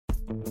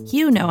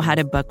You know how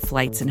to book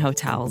flights and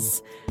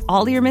hotels.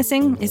 All you're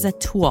missing is a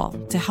tool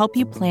to help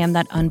you plan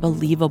that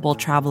unbelievable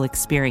travel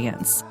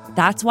experience.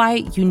 That's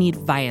why you need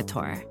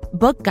Viator.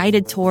 Book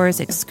guided tours,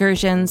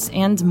 excursions,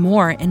 and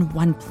more in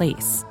one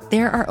place.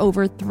 There are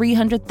over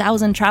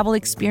 300,000 travel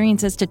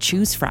experiences to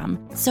choose from,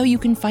 so you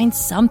can find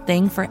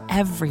something for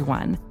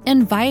everyone.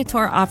 And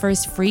Viator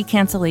offers free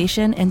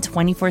cancellation and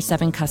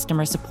 24/7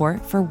 customer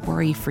support for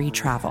worry-free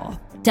travel.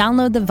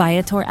 Download the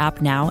Viator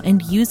app now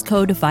and use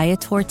code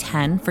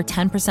Viator10 for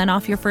 10%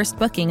 off your first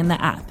booking in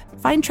the app.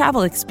 Find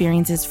travel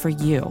experiences for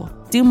you.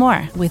 Do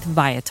more with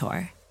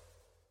Viator.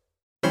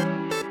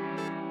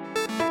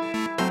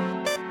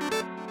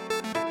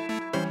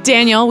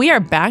 Daniel, we are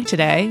back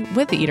today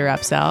with the Eater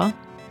Upsell.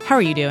 How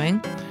are you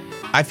doing?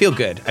 I feel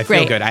good. I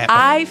Great. feel good.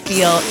 I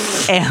feel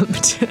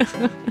amped.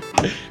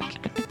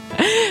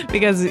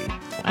 Because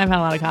I've had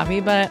a lot of coffee,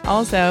 but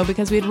also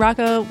because we have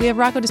Rocco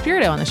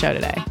DiSpirito on the show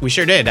today. We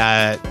sure did.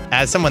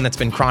 As someone that's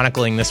been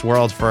chronicling this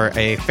world for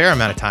a fair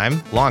amount of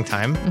time, long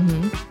time,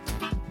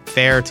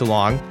 fair to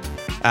long,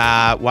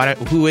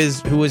 who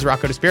is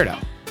Rocco DiSpirito?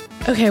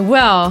 Okay,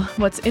 well,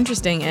 what's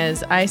interesting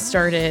is I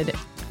started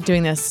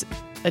doing this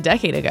a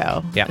decade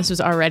ago. Yeah. This was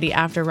already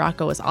after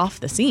Rocco was off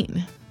the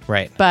scene.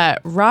 Right.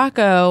 But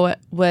Rocco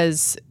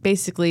was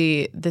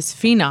basically this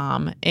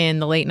phenom in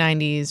the late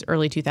 90s,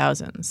 early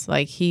 2000s.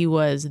 Like, he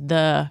was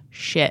the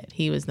shit.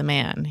 He was the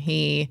man.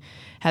 He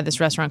had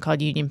this restaurant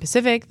called Union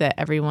Pacific that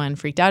everyone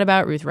freaked out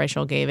about. Ruth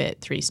Reichel gave it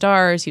 3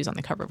 stars. He was on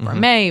the cover of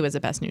Gourmet. He was the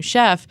best new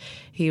chef.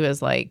 He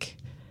was like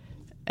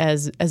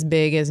as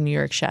big as New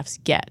York chefs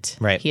get.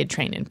 Right. He had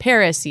trained in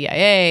Paris,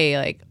 CIA,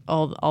 like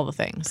all the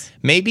things.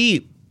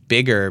 Maybe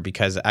bigger,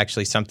 because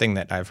actually something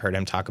that I've heard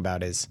him talk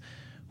about is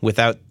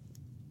without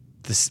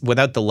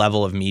the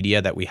level of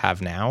media that we have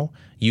now,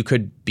 you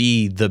could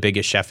be the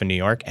biggest chef in New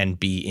York and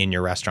be in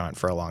your restaurant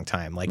for a long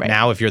time. Like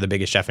now, if you're the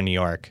biggest chef in New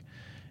York,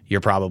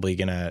 you're probably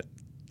going to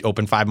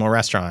open 5 more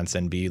restaurants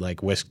and be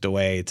like whisked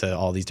away to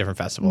all these different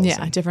festivals.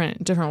 Yeah,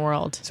 different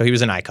world. So he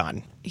was an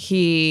icon.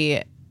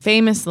 He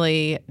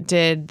famously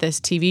did this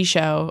TV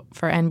show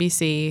for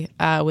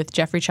NBC with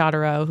Jeffrey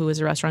Chodorow, who was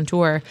a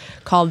restaurateur,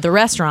 called The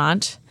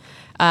Restaurant.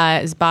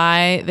 Is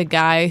by the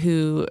guy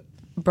who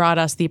brought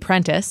us The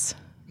Apprentice.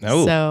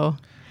 Oh. So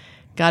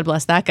God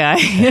bless that guy.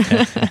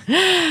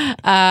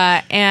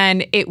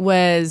 And it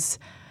was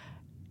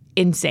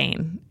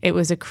insane. It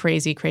was a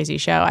crazy, crazy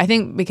show. I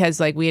think because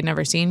like we had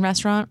never seen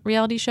restaurant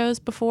reality shows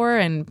before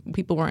and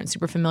people weren't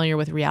super familiar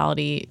with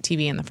reality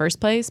TV in the first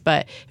place,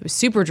 but it was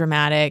super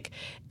dramatic.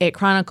 It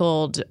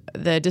chronicled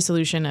the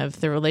dissolution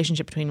of the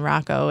relationship between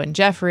Rocco and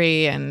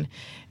Jeffrey, and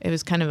it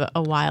was kind of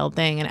a wild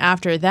thing. And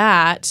after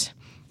that,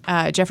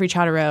 Jeffrey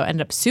Chodorow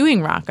ended up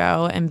suing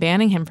Rocco and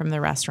banning him from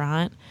the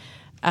restaurant.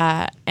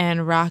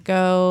 And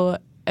Rocco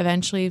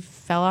eventually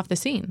fell off the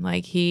scene.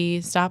 Like,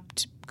 he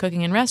stopped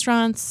cooking in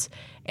restaurants,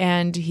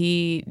 and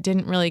he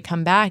didn't really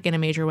come back in a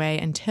major way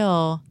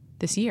until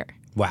this year.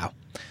 Wow.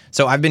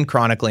 So I've been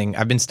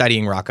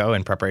studying Rocco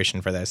in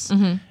preparation for this.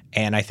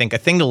 And I think a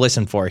thing to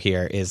listen for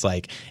here is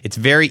like, it's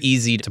very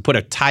easy to put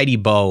a tidy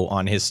bow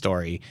on his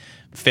story.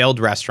 Failed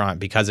restaurant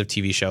because of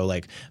TV show,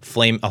 like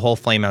a whole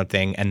flame out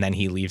thing, and then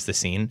he leaves the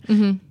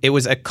scene. It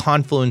was a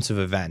confluence of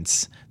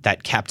events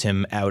that kept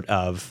him out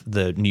of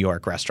the New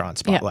York restaurant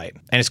spotlight.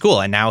 And it's cool.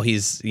 And now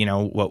he's,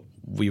 what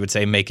we would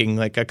say, making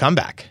like a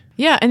comeback.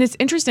 Yeah. And it's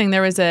interesting.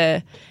 There was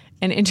a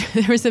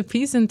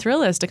piece in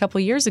Thrillist a couple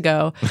of years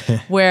ago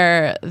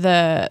where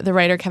the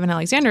writer Kevin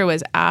Alexander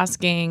was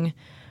asking,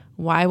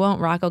 why won't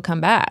Rocco come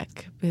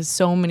back? Because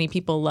so many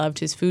people loved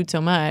his food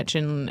so much,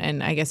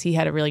 and I guess he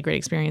had a really great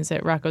experience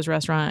at Rocco's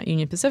restaurant,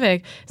 Union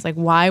Pacific. It's like,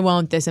 why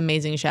won't this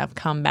amazing chef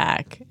come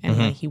back? And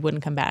like, he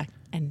wouldn't come back,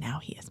 and now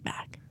he is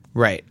back.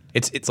 Right.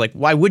 It's like,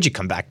 why would you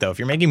come back, though, if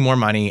you're making more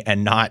money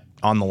and not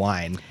on the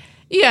line?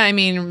 Yeah, I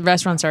mean,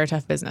 restaurants are a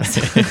tough business.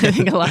 I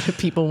think a lot of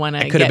people want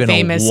to get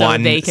famous so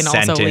they can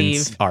also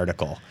leave.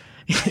 Article.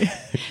 But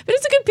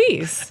it's a good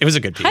piece. It was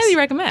a good piece. Highly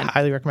recommend.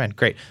 Highly recommend.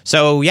 Great.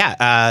 So yeah,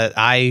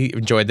 I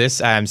enjoyed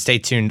this. Stay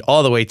tuned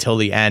all the way till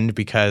the end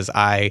because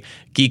I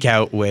geek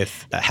out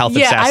with health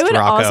obsessed Rocco. Yeah, I would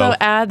also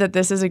add that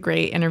this is a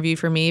great interview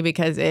for me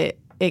because it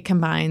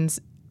combines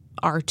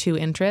our 2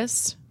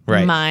 interests.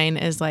 Right. Mine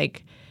is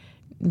like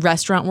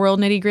restaurant world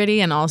nitty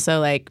gritty and also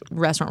like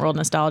restaurant world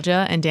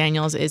nostalgia, and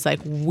Daniel's is like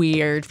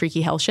weird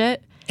freaky hell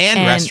shit. And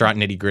restaurant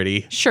nitty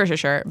gritty. Sure.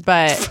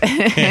 But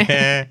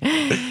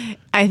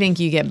I think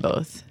you get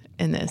both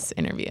in this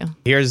interview.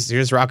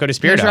 Here's Rocco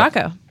DiSpirito. Here's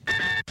Rocco.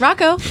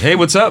 Rocco. Hey,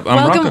 what's up?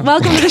 I'm Rocco.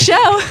 Welcome to the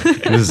show.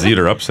 This is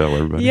Eater Upsell,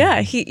 everybody.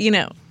 Yeah,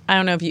 I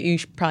don't know if you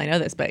probably know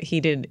this, but he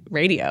did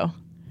radio.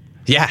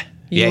 Yeah.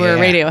 You were a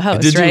radio host,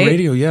 I did right? do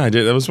radio, yeah. I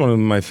did. That was one of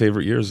my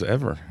favorite years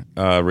ever.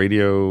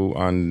 Radio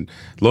on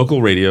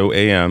local radio,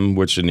 AM,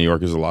 which in New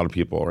York is a lot of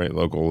people, right?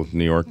 Local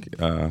New York,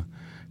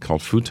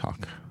 called Food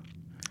Talk.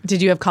 Did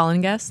you have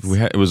call-in guests?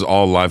 It was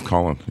all live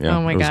call-in. Yeah.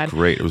 Oh my God. It was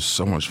great. It was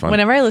so much fun.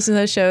 Whenever I listen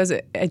to those shows,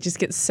 I just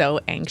get so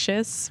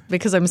anxious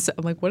because I'm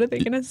like, what are they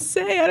going to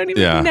say? I don't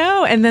even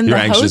know. And then You're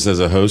the anxious host,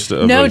 as a host?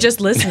 Of no, like, just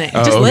listening.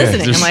 Oh, just okay.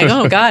 listening. I'm like,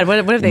 oh God,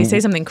 what if they say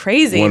something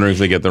crazy? Wondering if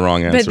they get the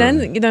wrong answer. But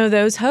then,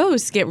 those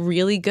hosts get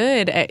really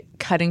good at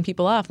cutting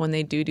people off when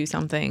they do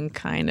something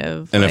kind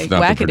of and like if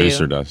not, wackadoo. the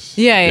producer does.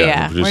 Yeah. The Where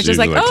it's producer's just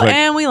like, usually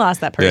and we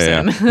lost that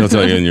person. Yeah. They'll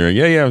tell you, and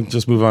you're like,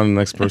 just move on to the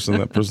next person.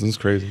 That person's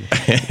crazy.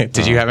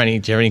 Did you have any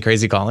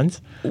crazy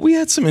call-ins? We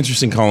had some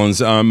interesting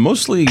call-ins,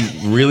 mostly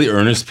really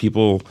earnest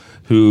people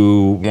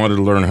who wanted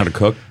to learn how to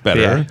cook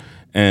better. Yeah.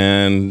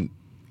 And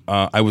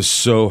I was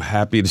so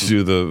happy to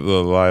do the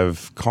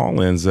live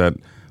call-ins that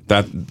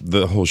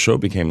the whole show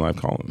became live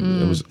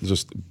call-in. It was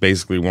just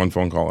basically one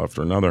phone call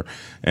after another.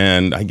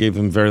 And I gave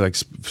them very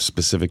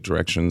specific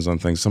directions on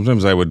things.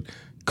 Sometimes I would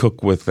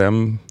cook with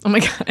them. Oh my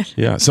God.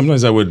 Yeah.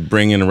 Sometimes I would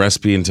bring in a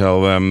recipe and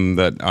tell them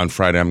that on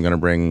Friday I'm going to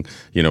bring,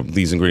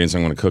 these ingredients.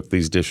 I'm going to cook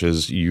these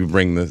dishes. You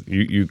bring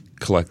you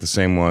collect the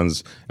same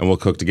ones and we'll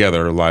cook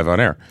together live on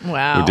air.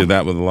 Wow. We did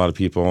that with a lot of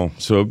people.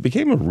 So it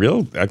became a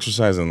real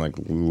exercise in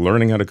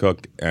learning how to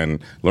cook and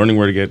learning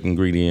where to get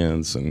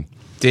ingredients. And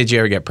Did you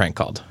ever get prank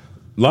called?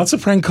 lots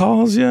of prank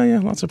calls. Yeah.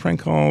 Lots of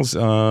prank calls.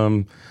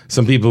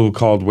 Some people who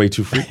called way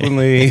too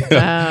frequently.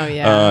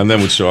 And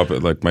then would show up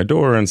at my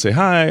door and say,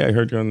 "Hi, I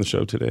heard you're on the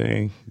show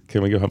today.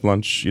 Can we go have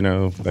lunch?"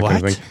 That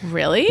kind of thing.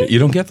 Really? You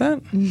don't get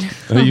that?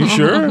 Are you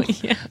sure?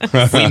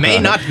 We may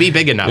not be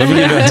big enough.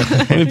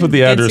 Let me put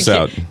the address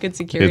out. Good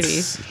security.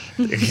 It's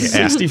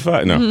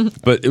 65. No,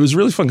 but it was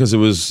really fun because it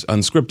was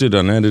unscripted,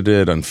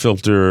 unedited,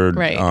 unfiltered.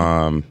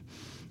 Right.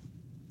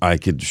 I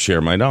could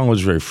share my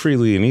knowledge very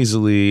freely and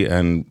easily,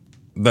 and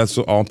that's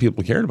all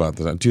people cared about.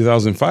 In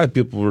 2005,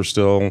 people were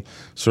still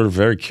sort of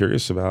very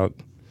curious about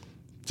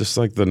just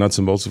the nuts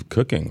and bolts of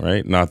cooking,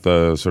 right? Not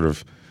the sort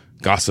of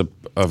gossip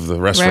of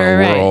the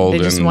restaurant world. They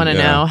just want to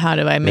know, how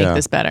do I make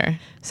this better?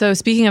 So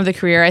speaking of the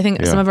career, I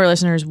think some of our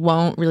listeners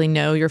won't really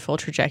know your full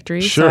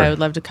trajectory. Sure. So I would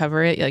love to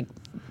cover it.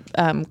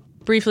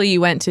 Briefly, you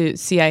went to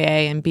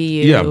CIA and BU.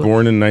 Yeah,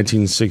 born in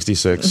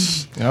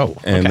 1966. Oh,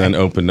 and then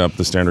opened up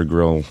the Standard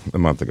Grill a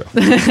month ago.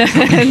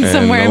 and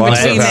somewhere a in lot of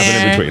between stuff happened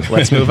there. in between.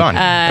 Let's move on.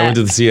 I went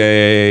to the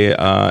CIA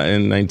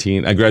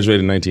I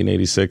graduated in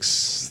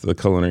 1986, the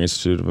Culinary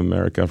Institute of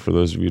America, for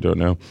those of you who don't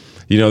know.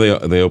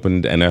 They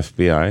opened an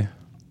FBI,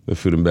 the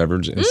Food and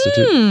Beverage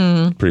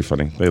Institute. Pretty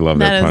funny. They love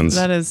their puns.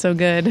 That is so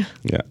good.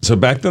 Yeah. So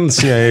back then, the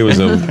CIA was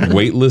a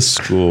waitlist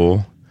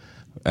school,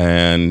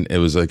 and it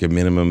was a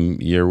minimum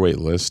year wait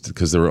list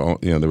because there were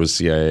there was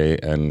CIA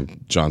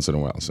and Johnson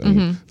and Wales,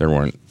 and there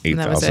weren't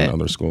 8,000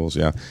 other schools.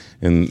 Yeah,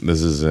 and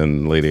this is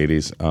in late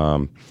 80s.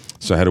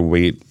 So I had to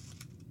wait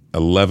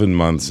 11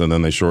 months, and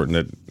then they shortened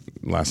it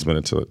last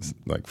minute to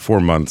 4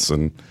 months,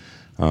 and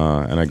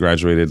I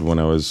graduated when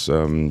I was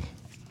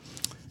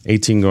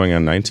 18, going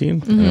on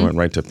 19, and I went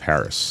right to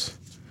Paris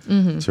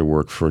to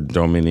work for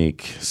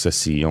Dominique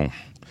Cessillon.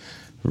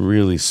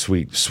 Really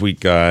sweet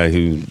guy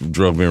who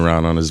drove me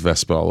around on his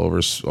Vespa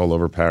all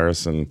over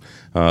Paris, and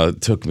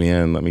took me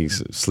in, let me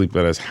sleep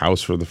at his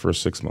house for the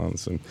first 6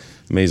 months, and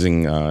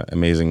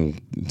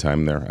amazing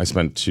time there. I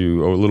spent a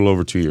little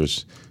over 2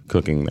 years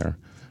cooking there.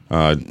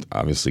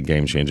 Obviously,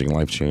 game changing,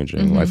 life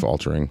changing, life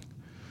altering.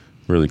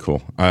 Really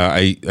cool.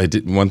 I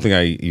did one thing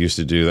I used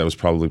to do that was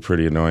probably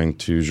pretty annoying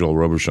to Joel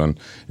Robuchon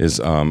is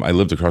I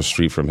lived across the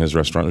street from his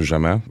restaurant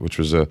Jamais, which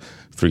was a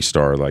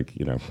 3-star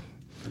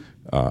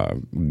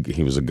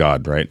he was a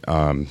god, right?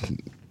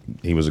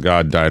 He was a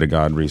god, died a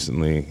god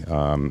recently,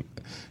 and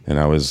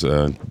I was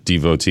a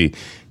devotee.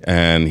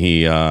 And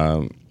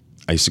I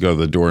used to go to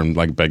the door and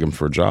beg him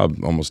for a job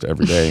almost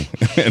every day.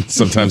 And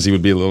sometimes he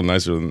would be a little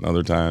nicer than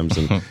other times.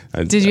 And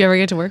Did you ever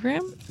get to work for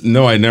him?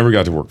 No, I never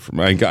got to work for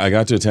him. I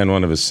got to attend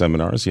one of his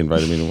seminars. He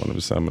invited me to one of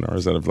his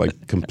seminars out of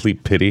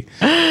complete pity.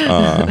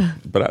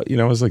 But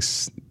I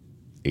was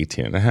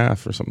 18 and a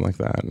half or something like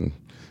that, and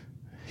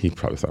he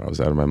probably thought I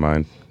was out of my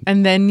mind.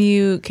 And then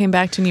you came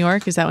back to New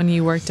York? Is that when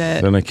you worked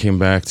at... Then I came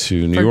back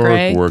to New York,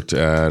 Grey? worked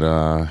at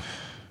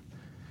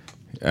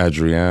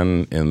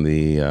Adrienne in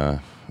the,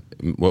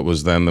 what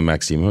was then the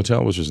Maxime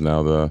Hotel, which is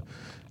now the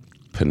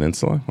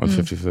Peninsula on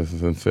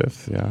 55th and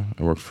 5th. Yeah,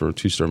 I worked for a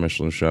 2-star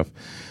Michelin chef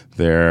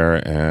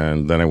there,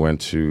 and then I went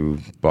to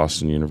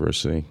Boston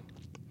University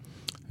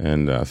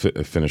and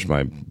finished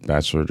my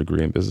bachelor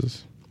degree in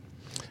business.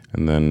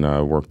 And then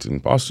worked in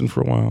Boston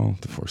for a while,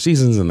 the Four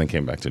Seasons, and then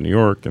came back to New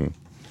York and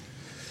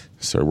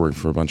started working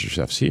for a bunch of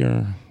chefs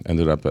here.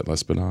 Ended up at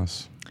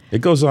L'Espinasse.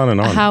 It goes on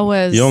and on. How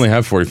was... You only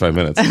have 45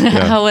 minutes.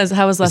 Yeah. How was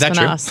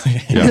L'Espinasse?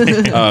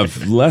 Yeah.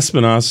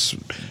 L'Espinasse,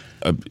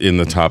 in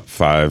the top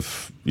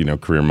 5,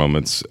 career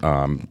moments,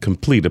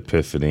 complete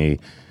epiphany.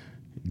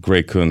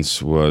 Grey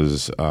Kunz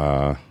was,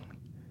 wow,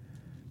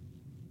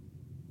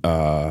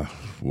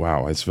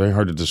 it's very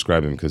hard to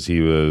describe him because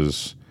he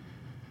was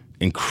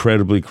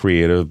incredibly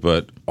creative,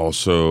 but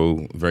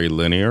also very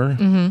linear.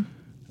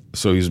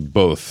 So he's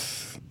both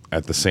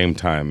at the same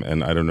time,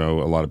 and I don't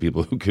know a lot of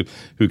people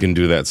who can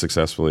do that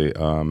successfully.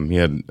 He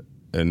had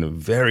a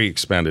very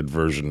expanded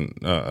vision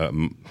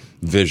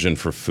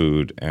for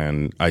food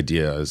and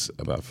ideas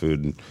about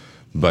food,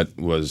 but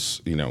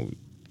was,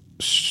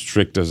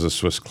 strict as a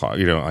Swiss clock,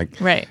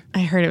 Right.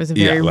 I heard it was a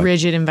very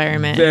rigid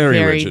environment, very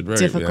rigid,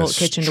 difficult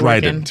kitchen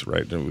strident, to work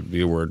in. right? It would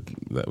be a word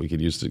that we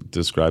could use to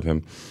describe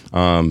him,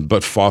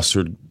 but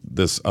fostered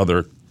this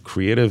other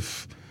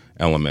creative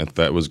element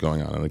that was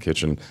going on in the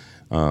kitchen.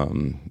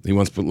 He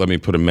once let me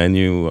put a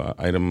menu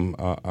item,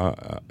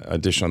 a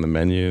dish on the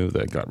menu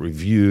that got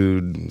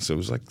reviewed. So it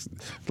was like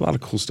a lot of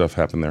cool stuff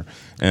happened there.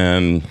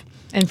 And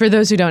for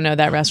those who don't know,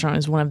 that restaurant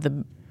is one of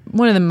the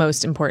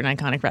most important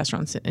iconic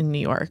restaurants in New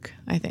York,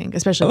 I think,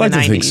 especially in the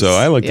 90s.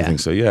 I like to think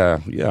so. Yeah.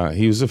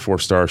 He was a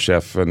 4-star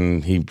chef,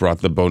 and he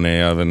brought the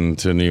Bonnet oven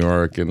to New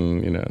York,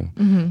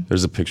 and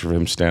there's a picture of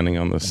him standing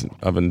on this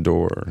oven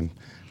door.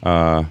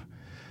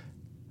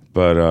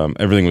 But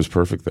everything was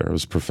perfect there. It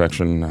was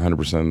perfection,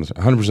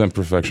 100%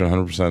 perfection,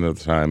 100% of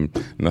the time.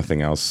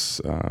 Nothing else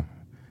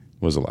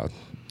was allowed.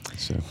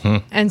 So.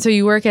 And so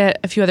you work at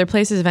a few other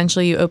places.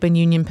 Eventually, you open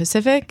Union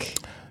Pacific,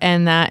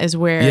 and that is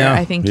where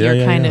I think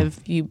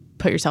you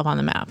put yourself on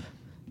the map.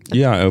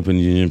 Yeah, I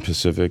opened Union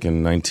Pacific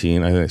in I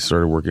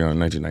started working on it in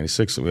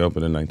 1996, and we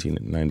opened in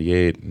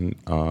 1998.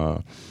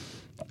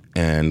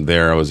 And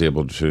there I was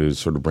able to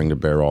sort of bring to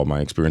bear all my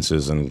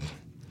experiences and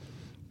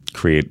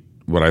create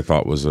what I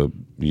thought was a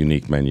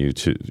unique menu,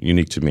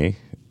 unique to me.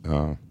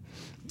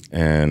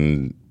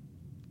 And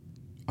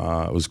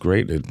it was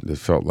great. It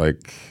felt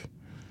like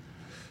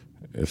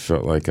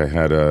I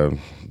had a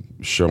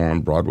show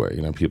on Broadway.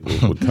 People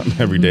would come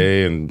every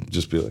day and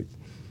just be like,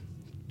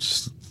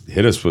 just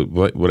hit us with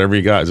whatever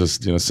you got.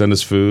 Just send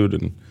us food,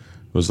 and it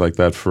was like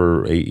that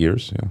for 8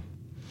 years. Yeah.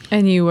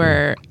 And you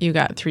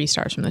got 3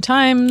 stars from the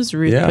Times.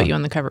 Ruth put you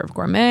on the cover of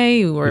Gourmet.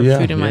 You were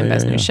Food and Wine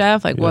Best New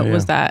Chef. What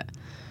was that?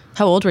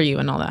 How old were you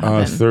when all that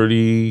happened?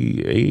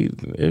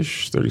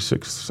 38-ish,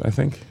 36, I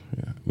think.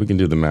 Yeah. We can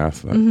do the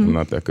math. I'm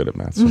not that good at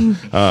math. So.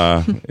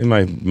 In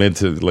my mid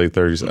to late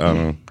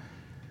 30s.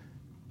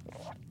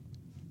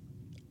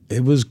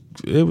 It was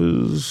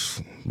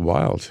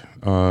wild.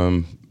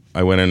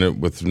 I went in it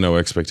with no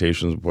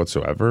expectations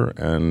whatsoever,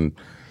 and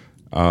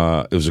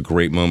it was a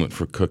great moment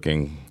for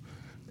cooking.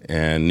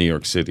 And New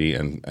York City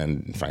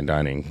and fine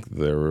dining,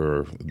 there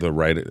were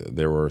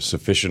a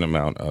sufficient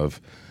amount of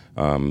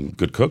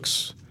good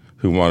cooks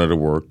who wanted to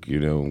work,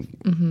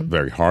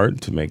 very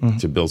hard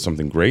to build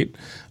something great.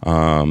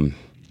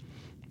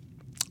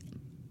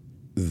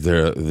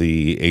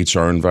 The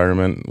HR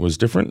environment was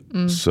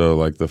different, so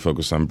like the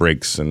focus on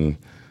breaks and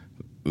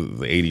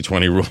the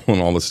 80-20 rule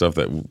and all the stuff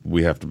that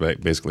we have to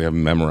basically have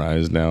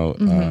memorized now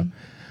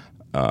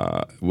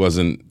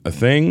wasn't a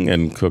thing,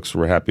 and cooks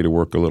were happy to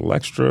work a little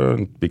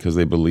extra because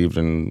they believed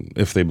in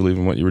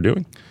what you were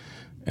doing.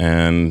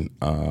 And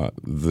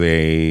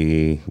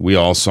we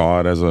all saw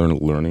it as a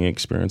learning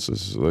experience,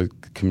 as like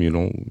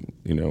communal,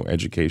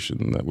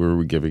 education that we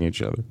were giving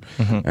each other,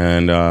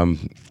 and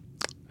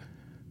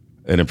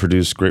it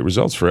produced great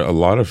results for a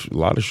lot of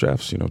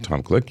chefs.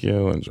 Tom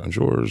Colicchio and Jean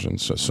Georges, and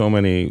so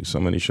many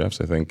chefs,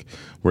 I think,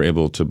 were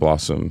able to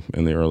blossom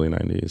in the early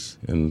 90s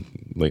and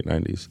late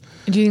 90s.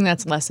 Do you think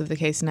that's less of the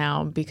case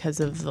now because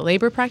of the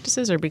labor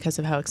practices, or because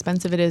of how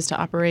expensive it is to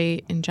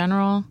operate in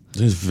general?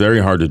 It's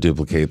very hard to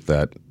duplicate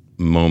that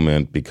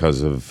moment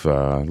because of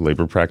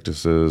labor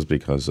practices,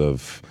 because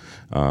of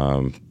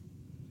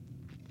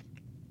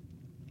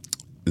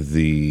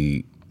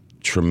the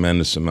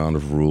tremendous amount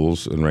of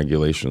rules and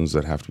regulations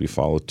that have to be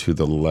followed to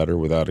the letter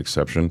without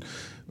exception.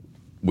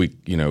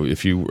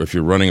 If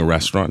you're running a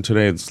restaurant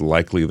today, it's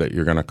likely that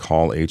you're going to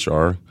call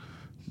HR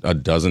a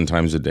dozen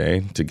times a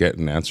day to get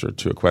an answer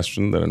to a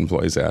question that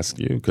employees ask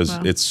you, because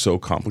it's so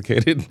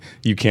complicated.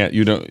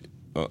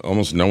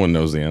 Almost no one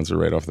knows the answer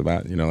right off the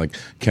bat.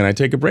 Can I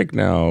take a break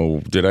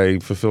now? Did I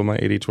fulfill my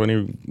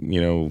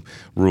 80-20,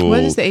 rule? What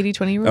is the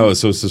 80-20 rule? Oh,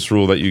 so it's this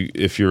rule that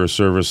if you're a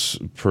service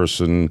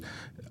person,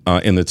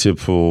 in the tip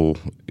pool,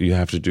 you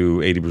have to do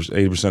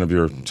 80% of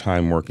your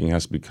time working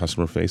has to be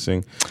customer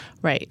facing.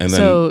 Right. And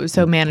then,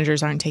 so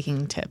managers aren't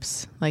taking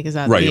tips. Is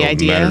that the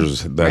idea?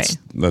 Managers, that's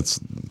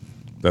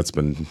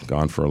been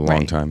gone for a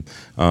long time.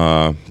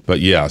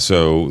 But yeah,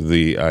 so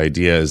the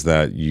idea is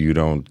that you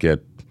don't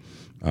get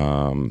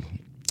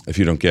if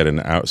you don't get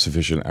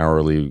sufficient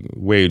hourly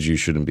wage, you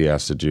shouldn't be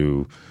asked to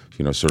do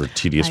sort of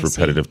tedious,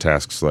 repetitive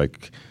tasks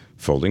like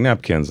folding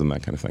napkins and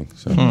that kind of thing.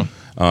 So,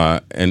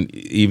 and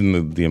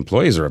even the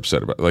employees are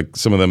upset about it. Like,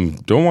 some of them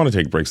don't want to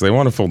take breaks. They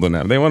want to fold the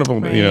napkin. They want to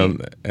fold,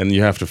 and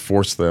you have to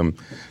force them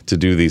to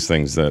do these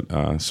things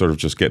that sort of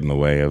just get in the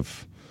way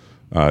of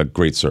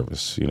great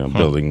service,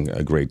 building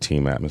a great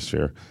team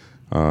atmosphere.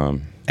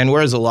 And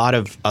whereas a lot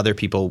of other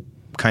people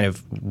kind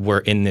of were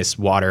in this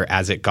water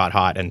as it got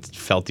hot and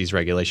felt these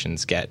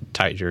regulations get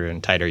tighter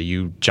and tighter,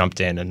 you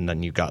jumped in, and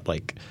then you got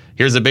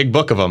here's a big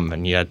book of them,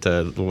 and you had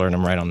to learn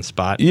them right on the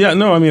spot. Yeah,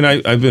 no, I mean,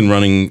 I've been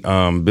running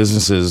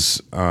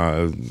businesses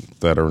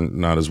that are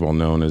not as well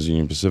known as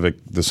Union Pacific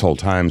this whole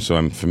time, so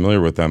I'm familiar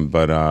with them.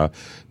 But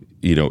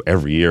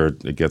every year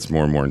it gets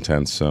more and more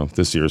intense. So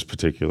this year is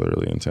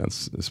particularly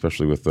intense,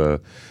 especially with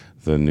the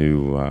the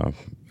new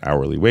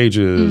hourly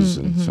wages,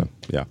 and so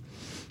yeah.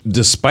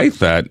 Despite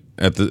that,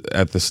 at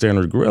the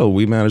Standard Grill,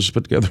 we managed to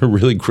put together a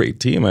really great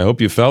team. I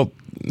hope you felt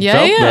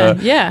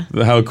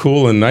how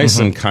cool and nice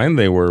and kind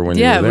they were when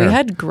you were there. We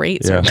had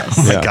great service.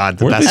 Oh my God,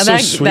 the best. So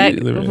sweet.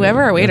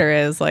 Whoever our waiter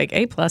is, like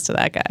A+ to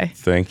that guy.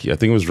 Thank you. I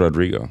think it was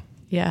Rodrigo.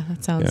 Yeah,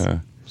 that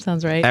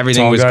sounds right.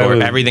 Everything was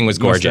everything was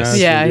gorgeous.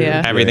 mustache.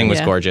 Yeah. Everything was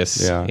Yeah.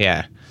 gorgeous.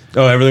 Yeah.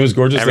 Oh, everything was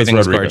gorgeous. Everything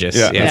That's was Rodrigo. gorgeous.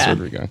 Yeah, Yeah. that's Yeah.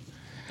 Rodrigo.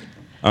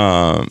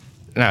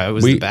 No, it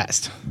was the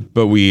best.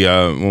 But we,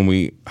 when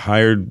we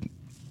hired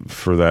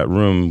for that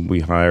room, we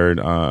hired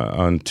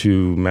on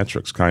 2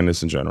 metrics: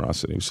 kindness and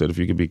generosity. We said, if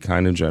you could be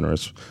kind and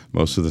generous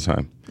most of the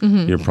time,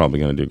 you're probably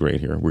going to do great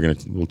here.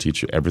 We'll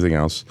teach you everything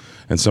else.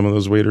 And some of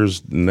those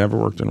waiters never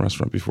worked in a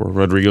restaurant before.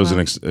 Rodrigo's an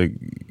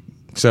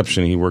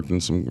exception. He worked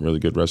in some really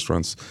good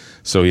restaurants,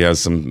 so he has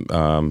some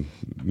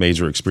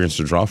major experience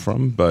to draw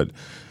from. But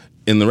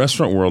in the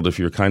restaurant world, if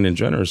you're kind and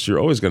generous, you're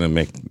always going to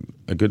make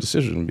a good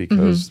decision,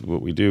 because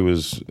what we do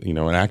is, an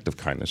act of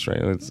kindness, right?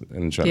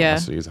 And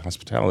generosity is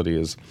hospitality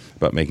is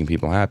about making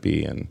people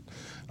happy. And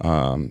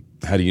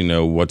how do you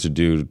know what to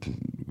do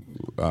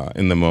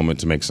in the moment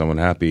to make someone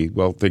happy?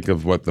 Well, think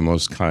of what the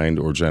most kind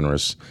or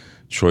generous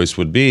choice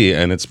would be,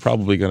 and it's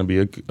probably going to be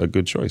a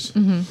good choice.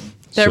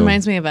 That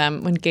reminds me of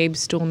when Gabe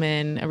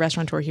Stuhlman, a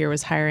restaurateur here,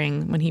 was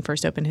hiring when he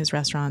first opened his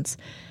restaurants.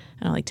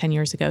 Like 10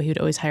 years ago, he would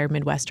always hire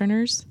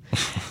Midwesterners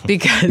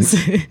because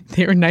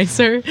they were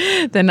nicer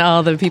than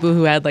all the people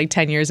who had like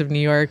 10 years of New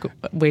York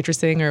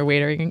waitressing or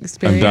waitering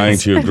experience. I'm dying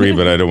to agree,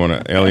 but I don't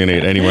want to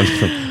alienate anyone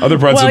from other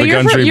parts of the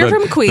you're country. You're but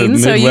from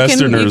Queens, the so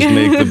Midwesterners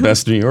make the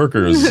best New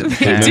Yorkers.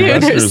 They do.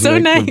 They're so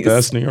make nice. the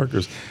best New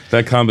Yorkers.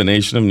 That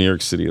combination of New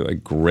York City,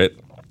 like grit,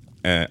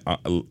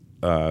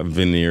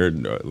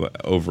 veneered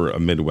over a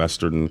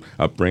Midwestern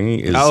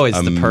upbringing is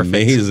it's the perfect.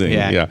 amazing.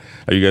 Yeah.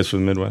 Are you guys from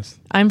the Midwest?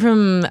 I'm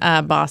from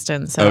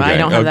Boston, so Okay. I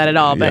don't have that at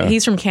all. But Yeah.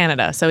 he's from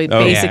Canada, so he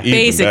Even better.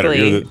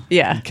 basically,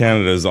 You're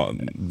Canada is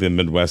the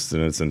Midwest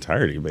in its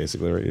entirety,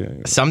 basically, right? Yeah.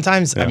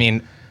 Sometimes, I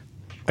mean,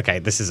 okay,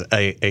 this is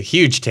a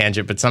huge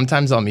tangent, but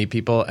sometimes I'll meet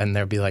people and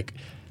they'll be like,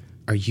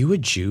 "Are you a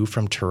Jew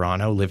from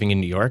Toronto living in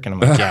New York?" And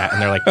I'm like, "Yeah."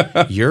 And they're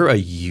like, "You're a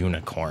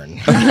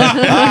unicorn."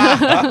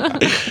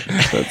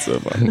 That's so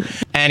fun.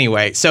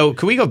 Anyway, so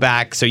could we go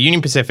back? So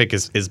Union Pacific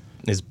is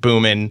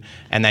booming,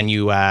 and then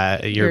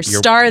you're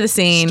star of the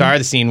scene. Star of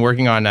the scene,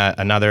 working on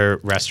another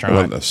Well,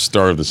 restaurant. the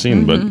star of the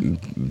scene, but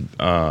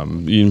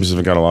Union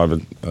Pacific got a lot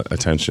of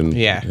attention.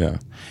 Yeah.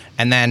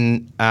 And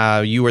then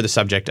you were the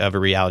subject of a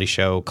reality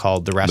show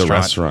called The Restaurant. The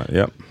Restaurant,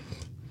 yep.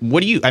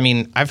 What do you? I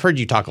mean, I've heard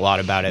you talk a lot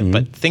about it,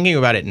 but thinking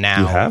about it now,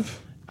 You have?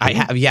 I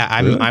have.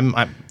 Yeah, Really?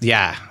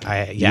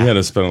 You You had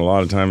to spend a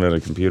lot of time at a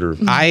computer.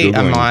 I am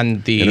Googling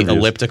on the interviews.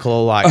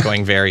 elliptical a lot,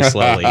 going very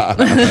slowly.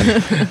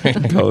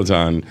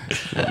 Peloton,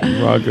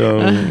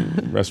 Rocco,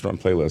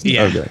 restaurant playlist.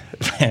 Yeah.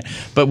 Okay.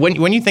 But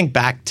when you think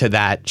back to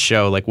that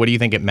show, like, what do you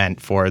think it meant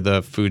for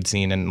the food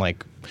scene, and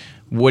like,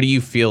 what do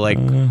you feel like?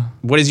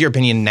 What is your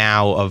opinion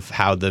now of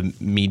how the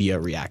media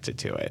reacted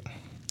to it?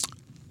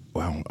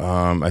 Wow.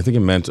 I think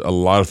it meant a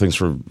lot of things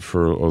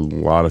for a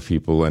lot of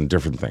people, and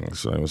different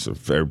things. It was a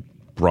very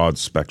broad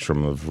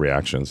spectrum of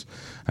reactions.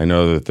 I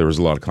know that there was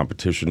a lot of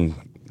competition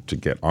to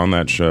get on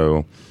that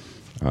show.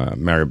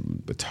 Mary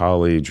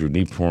Batali, Drew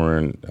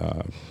Nieporn.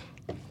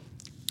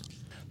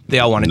 They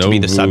all wanted to be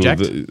the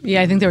subject.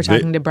 I think they were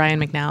talking to Brian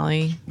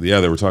McNally. Yeah,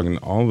 they were talking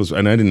to all of us,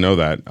 and I didn't know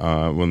that.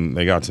 When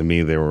they got to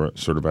me, they were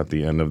sort of at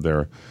the end of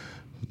their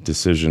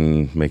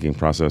decision-making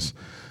process.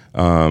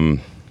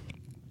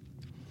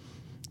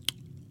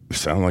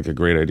 Sounded like a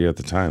great idea at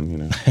the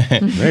time,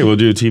 Hey, we'll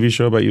do a TV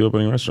show about you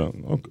opening a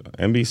restaurant.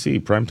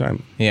 NBC,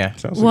 primetime. Yeah.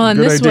 Sounds Well, like and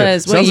a good this idea.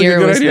 was, what Sounds like a year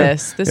good was idea.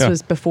 this? This Yeah.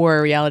 was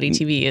before reality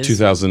TV is.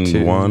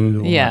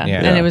 2001. Yeah.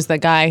 Yeah. And it was the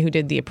guy who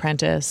did The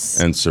Apprentice.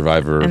 And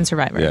Survivor.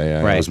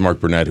 Yeah. Right. It was Mark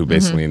Burnett who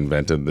basically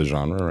invented the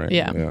genre, right?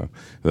 Yeah.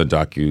 The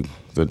docu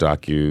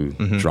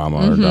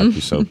drama or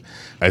docu soap.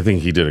 I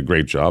think he did a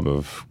great job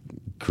of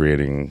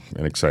creating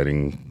an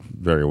exciting,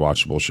 very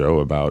watchable show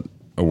about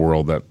a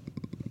world that,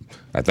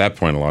 at that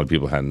point, a lot of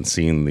people hadn't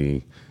seen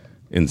the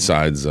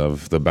insides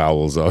of, the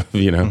bowels of,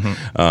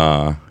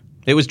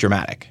 It was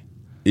dramatic.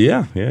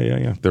 Yeah.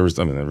 There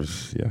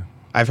was.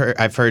 I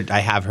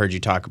have heard you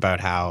talk about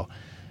how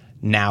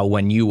now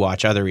when you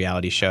watch other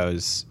reality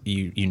shows,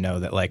 you know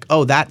that, like,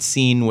 oh, that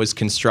scene was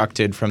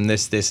constructed from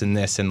this, and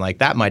this, and like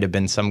that might have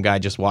been some guy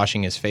just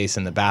washing his face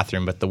in the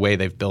bathroom, but the way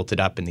they've built it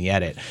up in the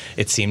edit,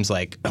 it seems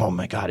like, oh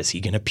my God, is he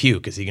going to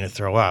puke? Is he going to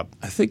throw up?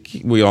 I think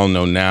we all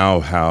know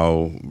now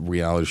how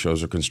reality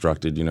shows are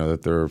constructed,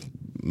 that they're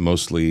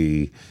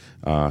mostly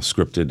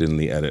scripted in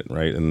the edit,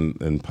 right?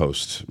 And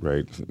post,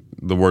 right?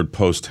 The word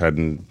post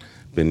hadn't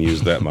been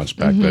used that much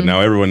back then.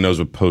 Now everyone knows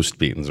what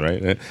post means,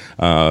 right?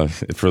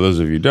 For those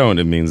of you who don't,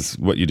 it means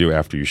what you do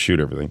after you shoot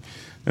everything.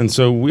 And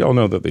so we all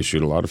know that they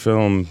shoot a lot of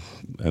film,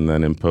 and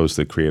then in post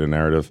they create a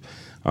narrative.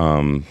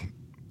 I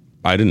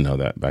didn't know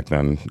that back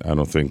then. I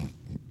don't think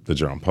the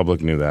general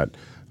public knew that.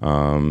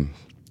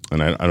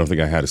 And I don't think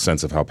I had a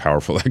sense of how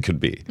powerful that could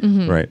be,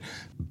 right?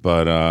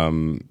 But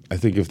I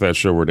think if that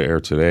show were to air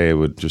today, it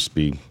would just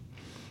be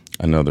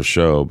another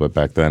show. But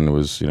back then it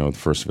was, the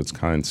first of its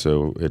kind,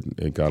 so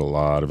it got a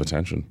lot of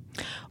attention.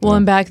 Well,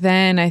 and back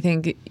then,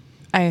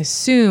 I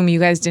assume you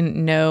guys didn't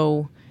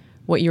know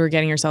what you were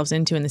getting yourselves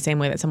into in the same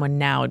way that someone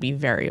now would be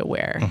very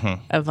aware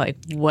of like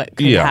what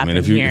could happen.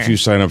 I mean, if you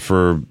sign up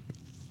for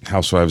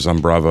Housewives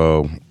on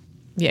Bravo,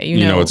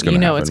 you know what's going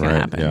to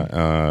happen.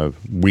 Yeah,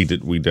 we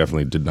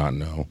definitely did not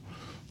know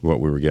what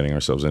we were getting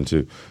ourselves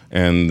into.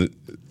 And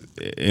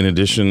in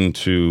addition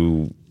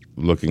to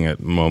looking at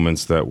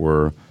moments that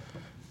were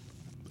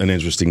an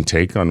interesting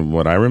take on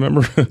what I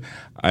remember,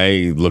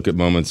 I look at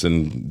moments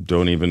and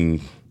don't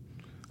even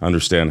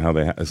understand how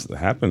they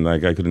happened.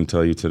 Like I couldn't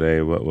tell you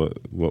today what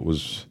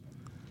was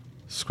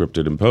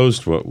scripted and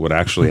posed, what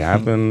actually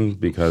happened,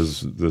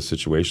 because the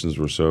situations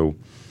were so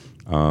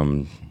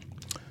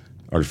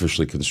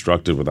artificially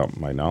constructed without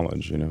my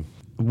knowledge.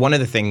 One of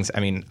the things, I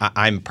mean,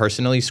 I'm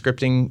personally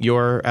scripting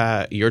your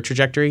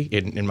trajectory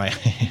in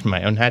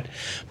my own head,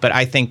 but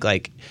I think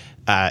like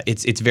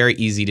it's very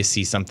easy to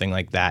see something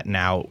like that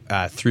now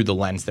through the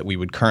lens that we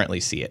would currently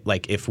see it.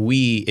 Like if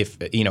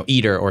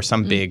Eater or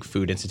some big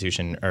food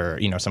institution or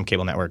some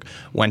cable network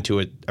went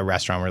to a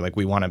restaurant where like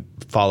we want to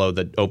follow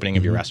the opening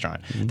of your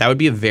restaurant, that would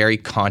be a very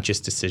conscious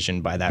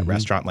decision by that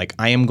restaurant. Like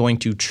I am going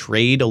to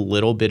trade a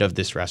little bit of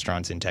this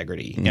restaurant's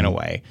integrity in a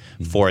way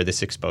for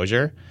this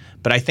exposure.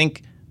 But I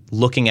think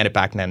looking at it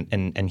back then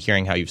and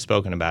hearing how you've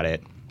spoken about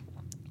it,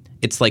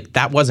 it's like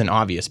that wasn't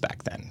obvious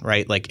back then,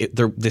 right? Like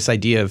this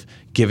idea of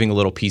giving a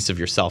little piece of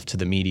yourself to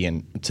the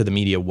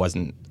media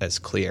wasn't as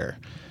clear.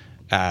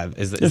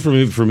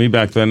 For me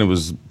back then, it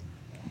was in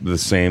the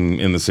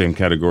same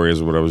category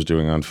as what I was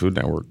doing on Food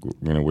Network,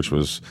 which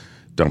was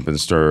Dump and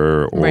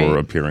Stir or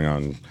appearing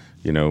on,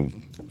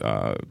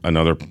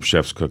 another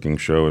chef's cooking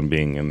show and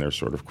being in their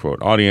sort of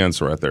quote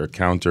audience or at their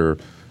counter.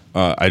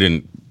 I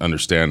didn't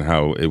understand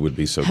how it would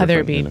be so how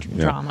different. There'd be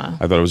drama.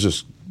 I thought it was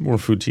just more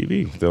food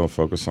TV. They'll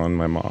focus on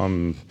my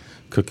mom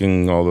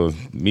cooking all the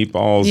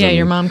meatballs. Yeah, and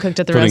your mom cooked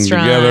at the putting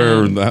restaurant.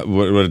 Together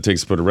what it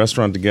takes to put a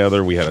restaurant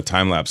together. We had a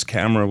time-lapse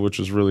camera, which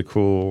was really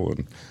cool.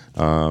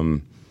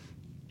 And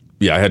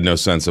I had no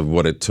sense of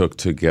what it took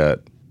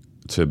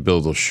to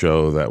build a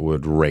show that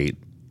would rate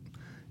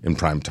in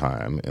prime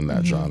time in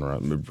that genre.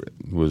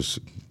 It was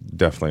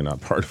definitely not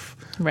part of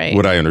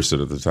what I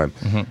understood at the time.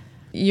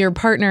 Your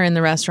partner in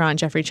the restaurant,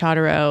 Jeffrey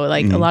Chodorow,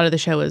 like a lot of the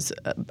show was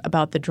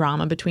about the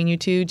drama between you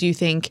two. Do you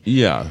think?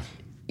 Yeah.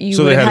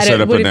 So they had to set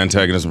up an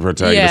antagonist and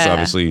protagonist. Yeah.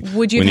 Obviously,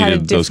 would you we have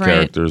needed those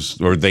characters,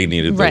 or they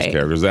needed those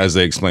characters, as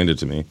they explained it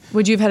to me.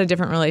 Would you have had a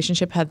different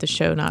relationship had the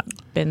show not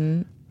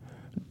been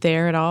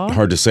there at all?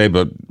 Hard to say,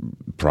 but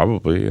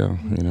probably.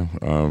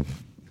 Yeah.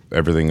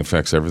 Everything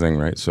affects everything,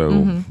 right?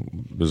 So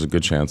there's a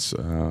good chance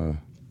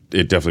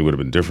it definitely would have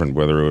been different.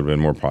 Whether it would have been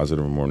more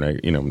positive or more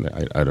negative,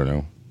 I don't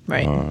know.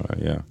 Right.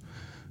 Yeah.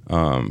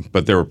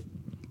 But there were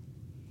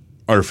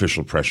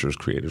artificial pressures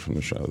created from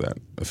the show that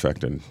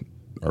affected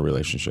our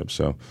relationship.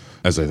 So,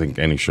 as I think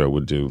any show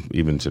would do,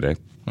 even today.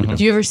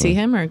 Do you ever see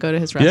him or go to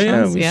his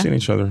restaurants? Yeah, we've seen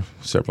each other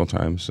several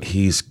times.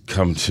 He's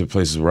come to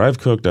places where I've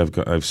cooked.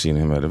 I've seen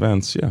him at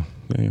events. Yeah.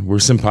 We're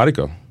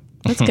simpatico.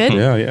 That's good.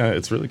 Yeah,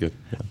 it's really good.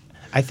 Yeah.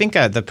 I think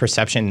the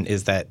perception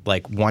is that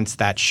like once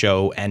that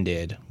show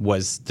ended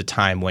was the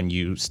time when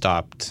you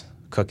stopped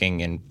cooking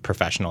in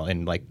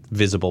like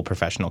visible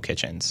professional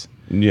kitchens.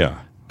 Yeah.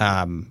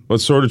 Well,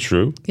 it's sort of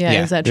true.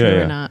 Yeah, is that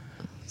true or not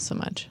so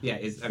much? Yeah.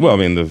 I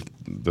mean,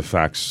 the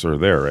facts are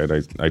there,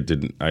 right?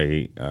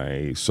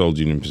 I sold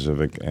Union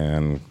Pacific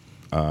and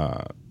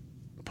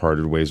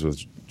parted ways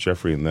with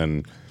Jeffrey, and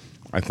then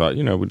I thought,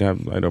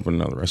 I'd open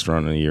another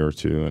restaurant in a year or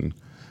two, and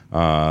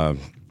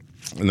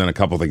then a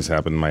couple things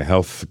happened. My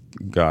health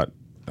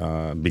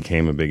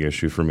became a big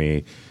issue for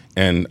me,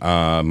 and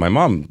my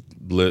mom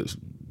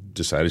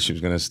decided she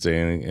was going to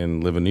stay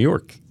and live in New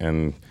York,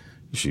 and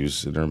she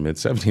was in her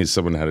mid-70s.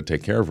 Someone had to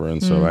take care of her,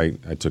 and so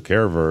I took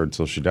care of her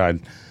until she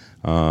died.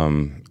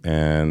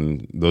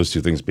 And those two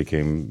things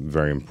became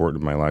very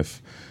important in my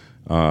life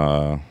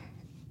at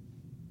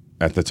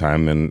the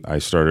time, and I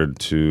started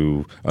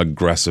to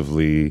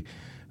aggressively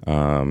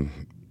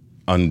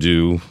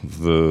undo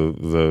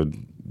the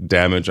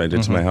damage I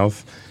did to my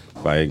health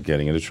by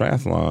getting into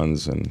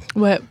triathlons. And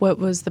what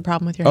was the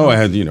problem with your health? I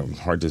had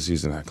heart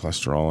disease and high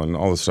cholesterol and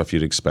all the stuff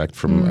you'd expect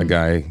from a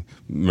guy.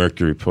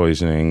 Mercury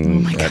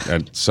poisoning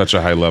at such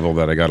a high level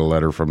that I got a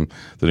letter from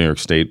the New York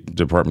State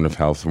Department of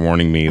Health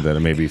warning me that it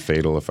may be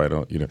fatal if I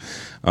don't.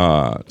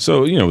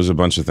 So it was a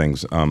bunch of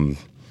things.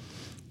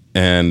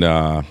 And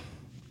I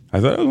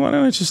thought, why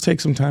don't I just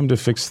take some time to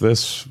fix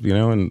this,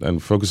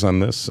 and focus on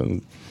this.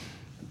 And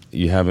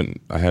I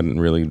hadn't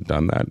really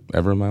done that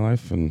ever in my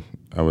life, and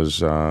I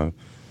was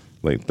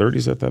late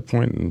 30s at that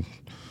point,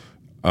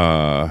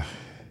 and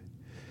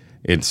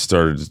it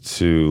started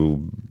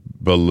to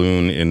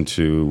balloon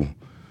into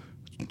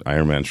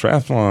Ironman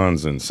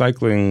triathlons and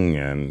cycling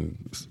and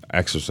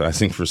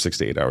exercising for 6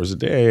 to 8 hours a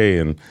day.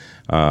 And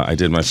I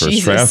did my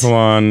first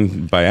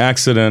triathlon by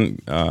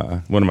accident.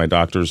 One of my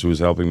doctors who was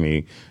helping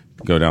me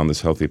go down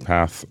this healthy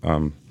path,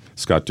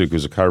 Scott Duke,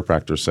 who's a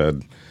chiropractor,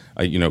 said,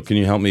 can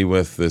you help me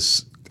with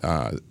this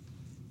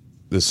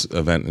this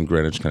event in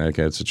Greenwich,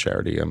 Connecticut? It's a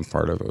charity I'm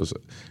part of. And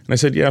I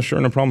said, yeah, sure,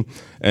 no problem.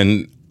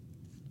 And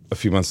a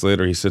few months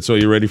later, he said, so are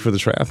you ready for the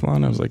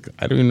triathlon? I was like,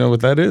 I don't even know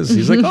what that is.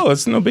 He's like, oh,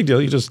 it's no big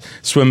deal. You just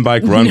swim,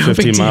 bike, run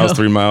 15 miles,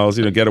 3 miles,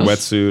 get a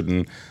wetsuit.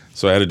 And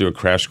so I had to do a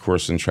crash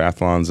course in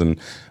triathlons. And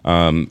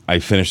I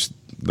finished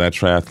that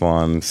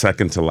triathlon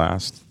second to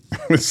last.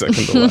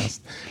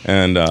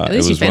 And at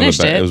least you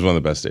finished it. It was one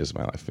of the best days of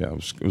my life. Yeah,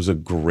 it was a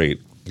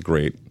great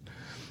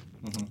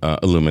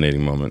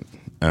illuminating moment.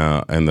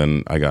 And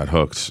then I got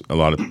hooked.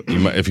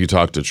 If you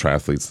talk to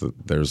triathletes,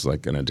 there's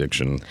like an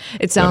addiction.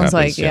 It sounds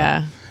like,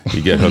 yeah.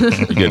 You get hooked.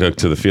 You get hooked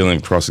to the feeling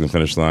of crossing the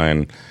finish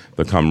line.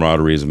 The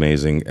camaraderie is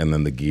amazing, and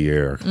then the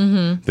gear.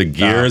 Mm-hmm. The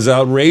gear is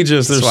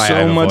outrageous. There's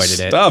so much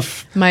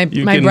stuff. My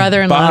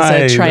brother-in-law's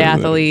a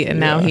triathlete, and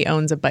now he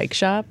owns a bike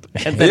shop.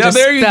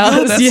 There you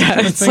go.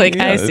 It's like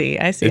I see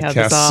how this all. It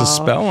casts a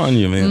spell on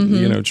you, man.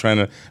 Mm-hmm. Trying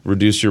to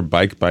reduce your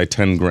bike by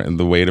 10 grams,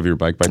 the weight of your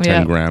bike by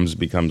 10 grams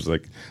becomes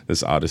like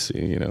this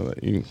odyssey,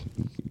 that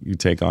you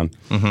take on.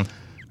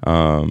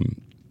 Mm-hmm.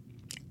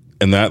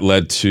 And that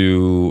led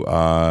to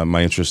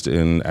my interest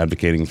in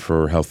advocating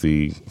for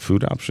healthy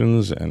food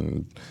options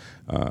and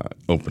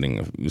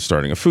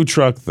starting a food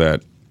truck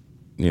that,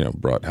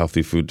 brought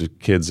healthy food to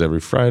kids every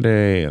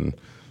Friday, and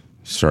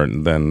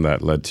then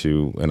that led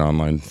to an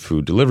online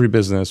food delivery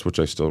business, which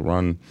I still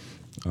run.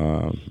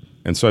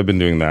 And so I've been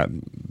doing that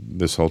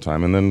this whole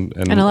time,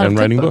 and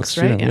writing books,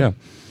 right? Yeah.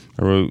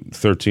 I wrote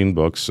 13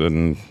 books,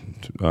 and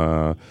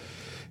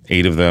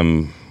 8 of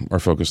them are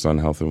focused on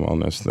health and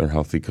wellness. They're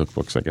healthy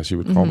cookbooks, I guess you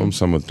would call them.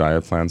 Some with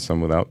diet plans,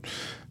 some without.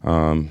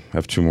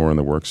 Have 2 more in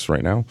the works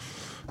right now.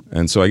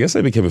 And so I guess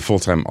I became a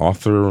full-time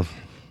author,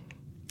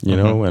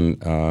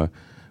 and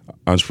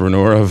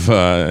entrepreneur of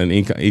an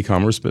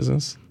e-commerce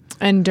business.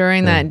 And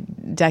during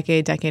that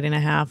decade and a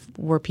half,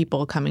 were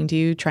people coming to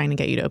you trying to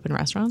get you to open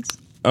restaurants?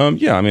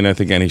 Yeah, I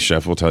think any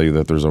chef will tell you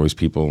that there's always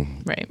people,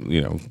 right,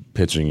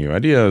 pitching you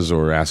ideas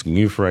or asking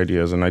you for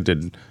ideas. And I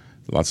did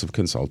lots of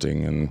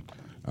consulting and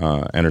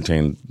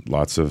entertained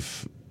lots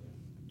of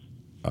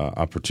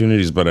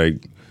opportunities, but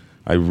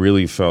I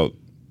really felt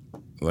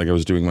like I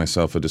was doing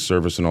myself a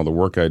disservice in all the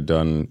work I'd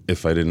done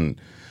if I didn't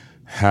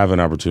have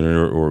an opportunity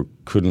or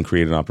couldn't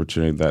create an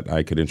opportunity that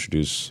I could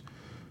introduce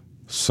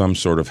some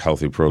sort of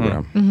healthy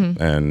program.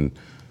 Mm-hmm. And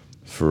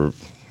for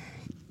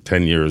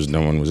 10 years,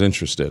 no one was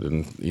interested.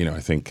 And, I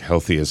think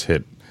healthy has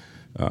hit,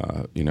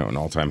 an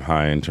all-time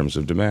high in terms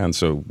of demand.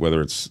 So whether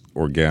it's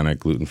organic,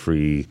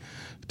 gluten-free,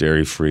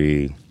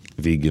 dairy-free,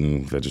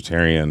 vegan,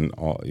 vegetarian,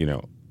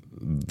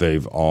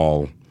 they've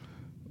all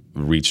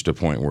reached a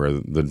point where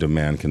the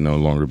demand can no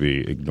longer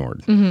be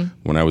ignored. Mm-hmm.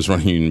 When I was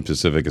running Union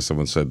Pacific, if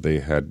someone said they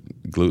had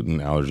gluten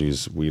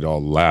allergies, we'd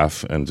all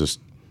laugh and just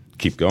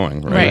keep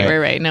going.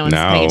 Right. No one's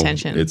paying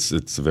attention. It's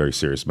a very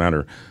serious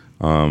matter.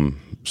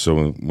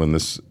 So when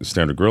this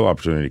Standard Grill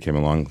opportunity came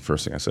along, the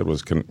first thing I said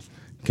was, can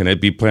it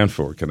be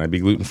plant-forward? Can I be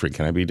gluten-free?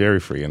 Can I be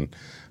dairy-free? And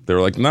they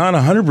were like, not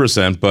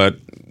 100%, but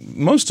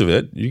most of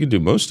it. You can do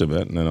most of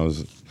it. And then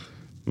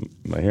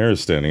my hair is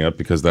standing up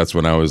because that's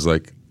when I was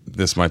like,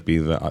 this might be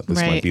the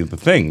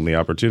thing, the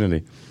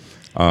opportunity,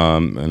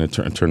 and it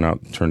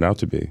turned out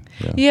to be.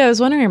 Yeah, I was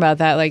wondering about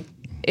that. Like,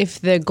 if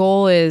the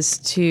goal is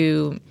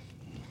to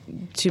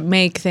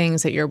make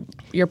things that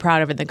you're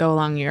proud of and that go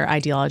along your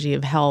ideology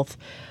of health,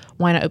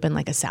 why not open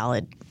like a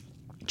salad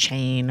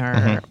chain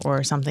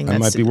or something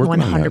that's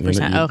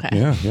 100%? Okay.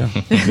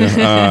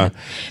 Yeah.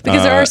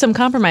 Because there are some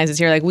compromises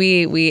here. Like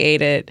we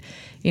ate at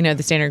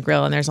the Standard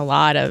Grill, and there's a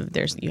lot of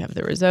you have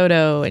the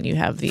risotto and you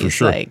have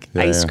these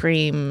ice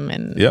cream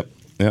and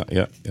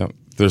Yep.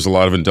 There's a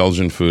lot of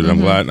indulgent food.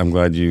 And I'm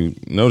glad you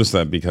noticed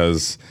that,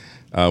 because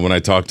when I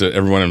talk to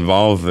everyone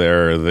involved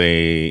there,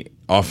 they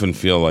often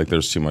feel like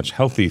there's too much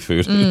healthy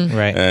food.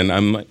 Right. And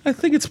I'm like, I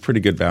think it's a pretty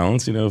good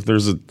balance. If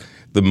there's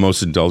the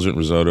most indulgent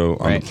risotto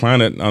on the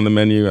planet on the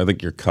menu, I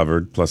think you're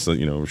covered, plus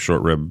a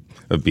short rib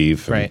of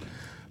beef. Right.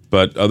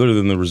 But other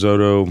than the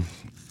risotto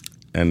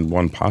and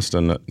one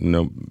pasta,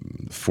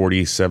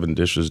 47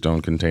 dishes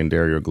don't contain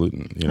dairy or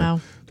gluten. Wow.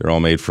 They're all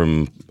made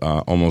from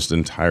almost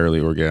entirely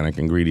organic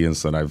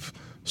ingredients that I've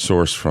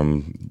sourced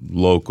from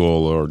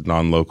local or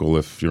non-local,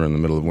 if you're in the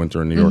middle of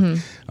winter in New York.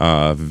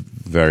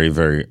 Very,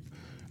 very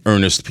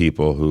earnest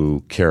people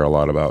who care a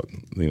lot about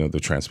the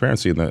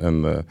transparency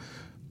and the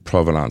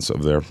provenance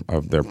of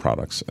their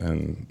products,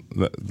 and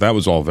that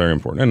was all very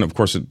important. And of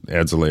course, it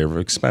adds a layer of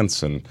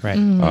expense and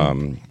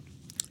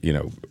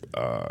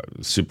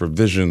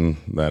supervision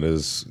that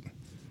is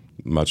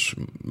much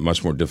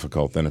more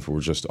difficult than if it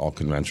were just all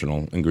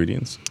conventional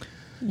ingredients.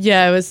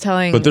 Yeah, I was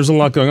telling. But there's a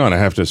lot going on. I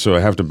have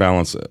to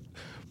balance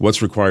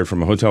what's required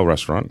from a hotel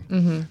restaurant,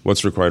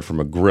 what's required from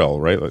a grill.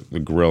 Right, like the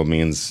grill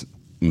means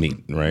meat.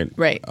 Right.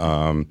 Right.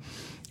 And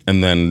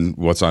then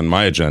what's on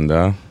my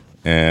agenda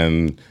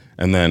and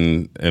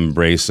then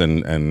embrace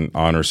and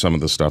honor some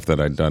of the stuff that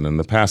I'd done in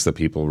the past that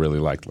people really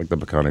liked, like the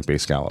Peconic Bay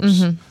scallops.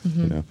 You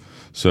know,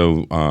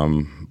 so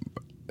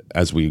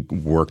as we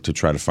work to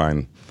try to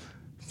find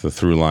the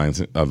through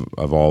lines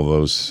of all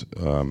those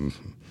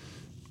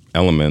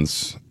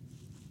elements,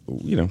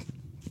 you know,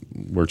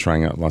 we're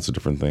trying out lots of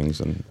different things,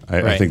 and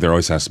I think there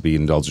always has to be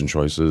indulgent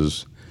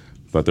choices,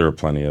 but there are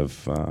plenty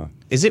of.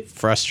 Is it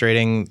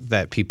frustrating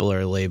that people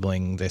are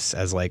labeling this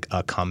as like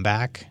a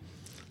comeback?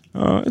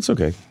 It's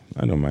okay.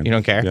 I don't mind. You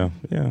don't care?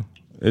 Yeah.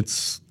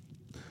 It's.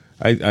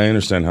 I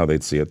understand how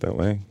they'd see it that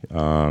way.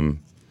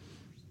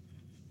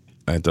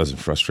 It doesn't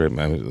frustrate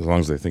me as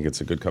long as they think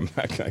it's a good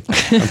comeback.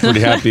 I'm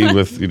pretty happy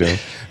with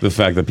the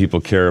fact that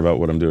people care about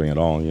what I'm doing at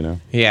all.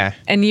 Yeah.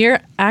 And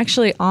you're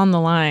actually on the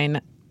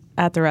line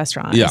at the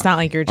restaurant. Yeah. It's not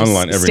like you're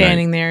just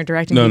standing there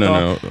directing people.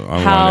 No.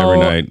 Online every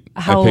night.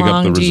 How I pick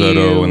long up the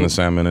risotto you... and the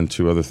salmon and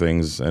 2 other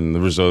things. And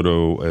the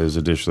risotto is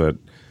a dish that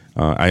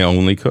I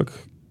only cook.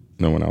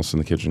 No one else in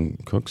the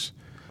kitchen cooks.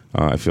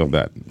 I feel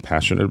that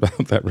passionate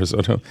about that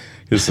risotto.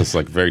 It's this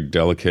like very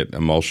delicate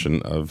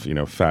emulsion of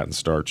fat and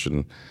starch,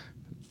 and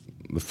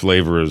the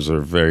flavors are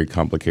very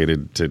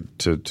complicated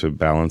to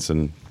balance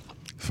and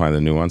find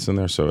the nuance in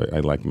there. So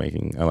I like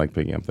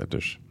picking up that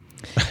dish.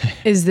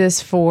 Is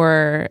this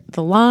for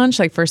the launch?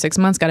 Like for 6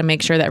 months, got to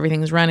make sure that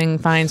everything's running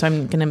fine. So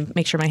I'm going to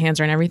make sure my hands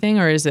are in everything,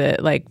 or is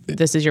it like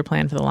this is your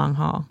plan for the long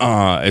haul?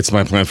 It's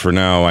my plan for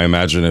now. I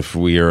imagine if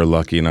we are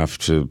lucky enough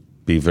to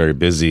be very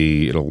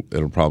busy, it'll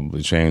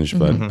probably change,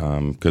 but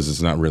because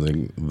it's not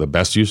really the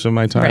best use of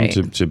my time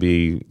to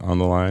be on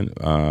the line.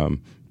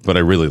 But I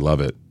really love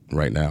it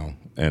right now,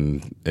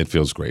 and it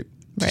feels great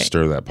to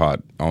stir that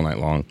pot all night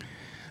long.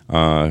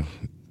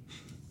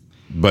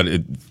 But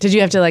did you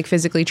have to like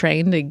physically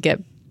train to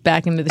get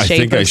back into the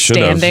shape of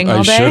standing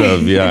all day? I should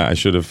have. Yeah, I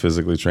should have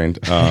physically trained.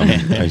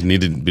 I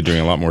needed to be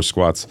doing a lot more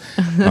squats.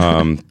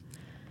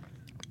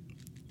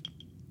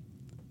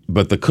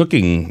 But the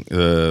cooking,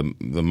 the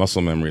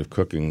muscle memory of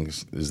cooking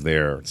is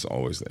there. It's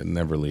always, it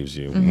never leaves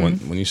you.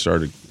 When you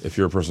started, if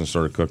you're a person who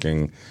started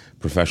cooking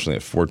professionally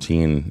at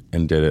 14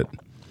 and did it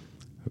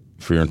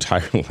for your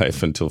entire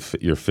life until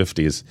your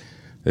 50s,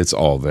 it's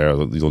all there.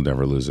 You'll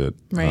never lose it.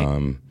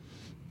 Right.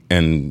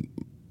 And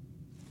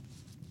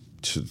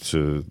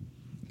to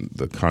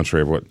the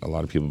contrary of what a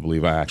lot of people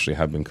believe, I actually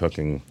have been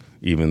cooking,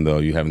 even though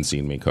you haven't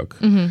seen me cook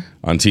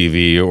on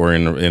TV or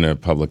in a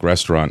public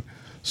restaurant.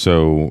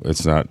 So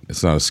it's not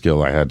a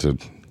skill I had to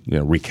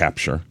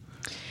recapture.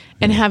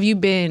 And have you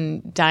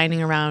been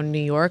dining around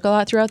New York a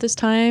lot throughout this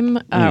time,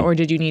 or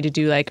did you need to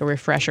do like a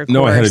refresher course?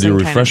 No, I had to do a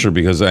refresher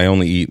because I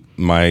only eat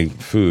my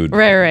food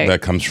that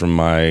comes from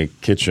my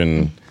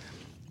kitchen.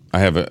 I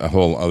have a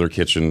whole other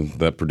kitchen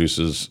that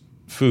produces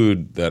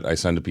food that I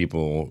send to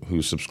people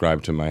who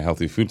subscribe to my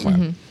healthy food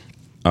plan.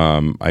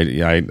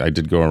 I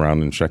did go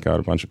around and check out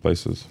a bunch of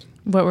places.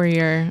 What were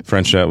your...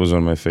 Frenchette was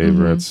one of my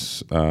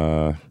favorites.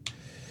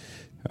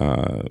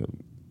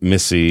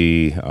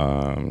 Missy,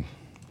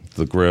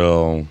 The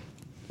Grill,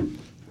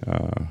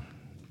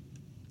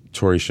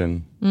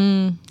 Torsion.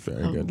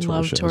 Very good.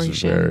 Love Torsion is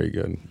Torsion. very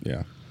good.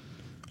 Yeah.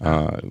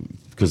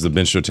 Because the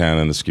bistro tan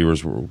and the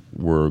skewers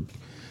were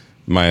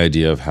my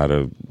idea of how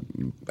to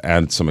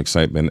add some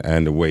excitement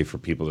and a way for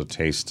people to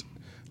taste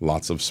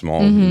lots of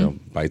small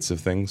bites of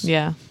things.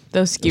 Yeah.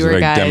 Those skewer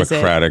guys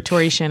democratic. At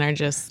Torsion are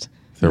just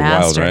They're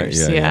masters. Wild,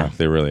 right? Yeah.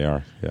 They really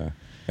are. Yeah.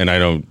 And I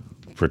don't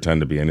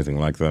pretend to be anything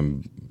like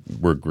them.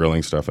 We're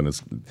grilling stuff, and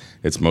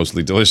it's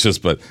mostly delicious,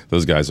 but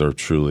those guys are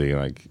truly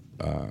like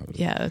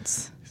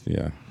it's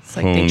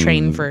like honed they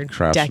train for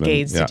craftsmen.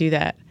 decades to do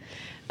that.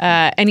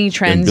 Any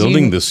trends? And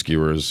building the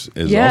skewers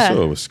is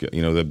also a skill.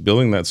 The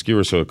building that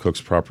skewer so it cooks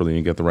properly and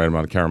you get the right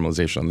amount of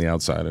caramelization on the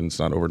outside and it's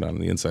not overdone on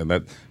the inside.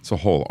 It's a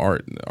whole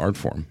art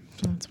form.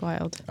 So that's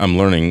wild. I'm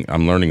learning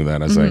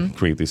that as I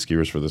create these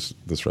skewers for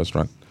this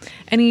restaurant.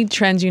 Any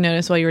trends you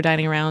noticed while you were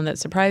dining around that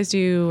surprised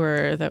you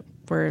or that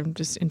were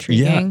just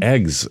intriguing? Yeah,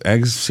 eggs.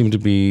 Eggs seem to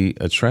be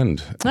a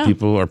trend.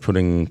 People are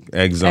putting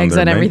eggs on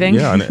their everything.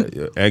 Yeah,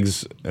 and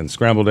eggs and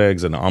scrambled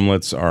eggs and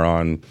omelets are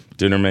on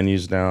dinner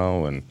menus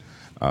now, and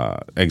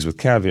eggs with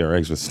caviar,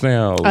 eggs with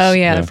snails. Oh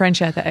yeah, the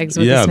Frenchette, the eggs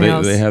with the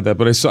snails. Yeah, they had that.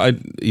 But I saw,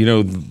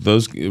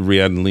 those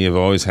Riyadh and Lee have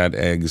always had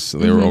eggs.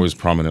 They were always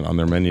prominent on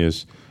their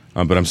menus,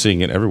 but I'm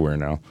seeing it everywhere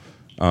now.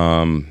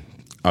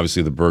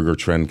 Obviously, the burger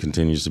trend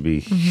continues to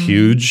be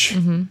huge,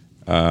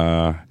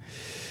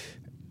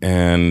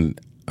 and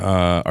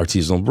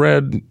artisanal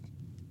bread,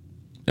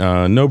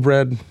 no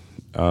bread,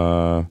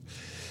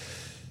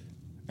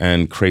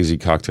 and crazy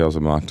cocktails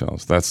and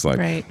mocktails. That's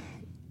like,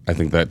 I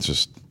think that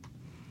just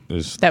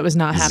is that was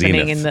not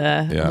happening zenith. in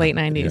the late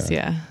 90s.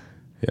 Yeah.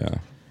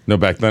 No,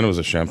 back then it was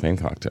a champagne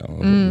cocktail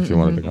if you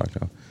wanted a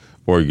cocktail,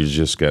 or you could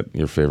just get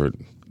your favorite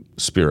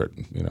spirit,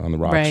 on the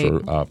rocks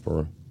or up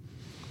or.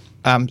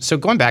 So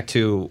going back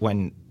to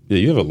when. Yeah,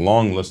 you have a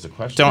long list of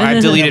questions.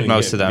 I've deleted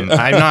most of them.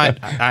 I'm not.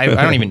 I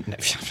don't even.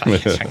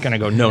 I'm gonna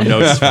go no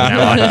notes from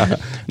now on.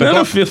 But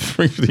no, feel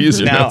free to use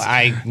your notes.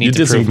 I need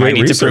to prove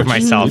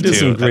myself. You did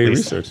some great too,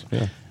 research.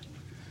 Yeah.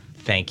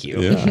 Thank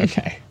you. Yeah.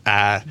 Okay.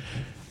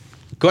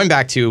 Going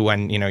back to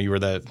when you were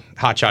the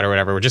hot shot or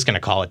whatever, we're just going to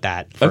call it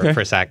that for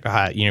a sec,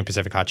 Union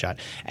Pacific hot shot.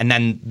 And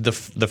then the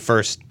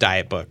first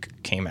diet book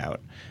came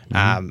out.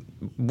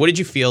 What did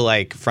you feel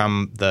like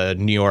from the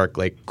New York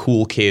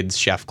cool kids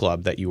chef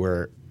club that you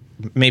were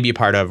maybe a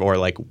part of, or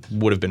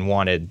would have been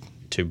wanted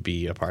to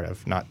be a part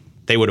of? Not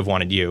they would have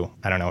wanted you.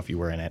 I don't know if you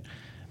were in it.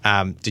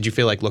 Did you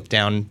feel looked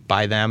down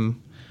by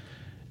them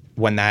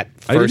when that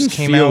first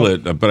came out? I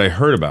didn't feel it, but I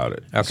heard about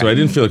it. Okay. So I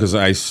didn't feel it because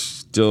I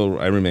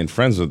remained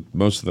friends with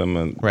most of them,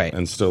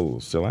 and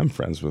still am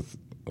friends with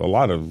a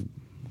lot of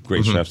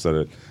great chefs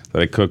that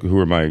I cook who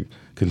were my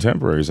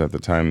contemporaries at the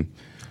time.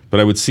 But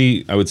I would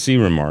see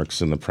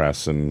remarks in the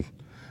press, and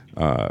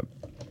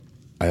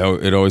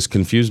it always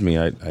confused me.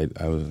 I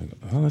was like,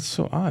 oh, that's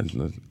so odd.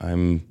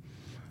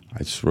 I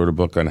just wrote a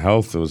book on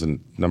health. It was a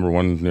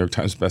 #1 New York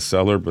Times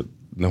bestseller, but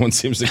no one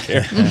seems to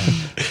care,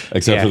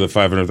 except for the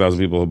 500,000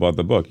 people who bought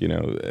the book.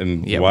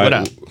 And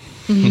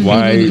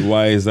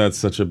why is that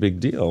such a big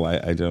deal?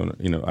 I don't.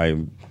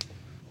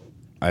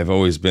 I've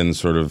always been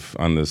sort of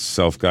on this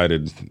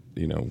self-guided,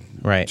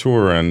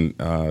 tour,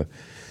 and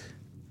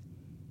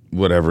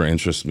whatever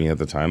interests me at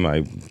the time,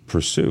 I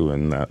pursue,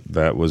 and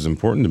that was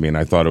important to me. And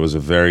I thought it was a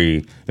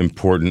very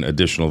important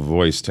additional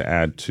voice to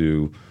add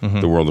to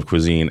the world of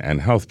cuisine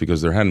and health,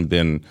 because there hadn't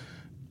been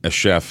a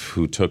chef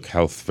who took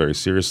health very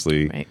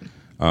seriously. Right.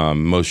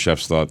 Most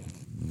chefs thought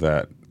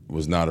that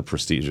was not a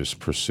prestigious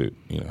pursuit.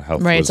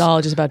 Health. Right. It's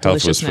all just about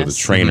deliciousness. Health was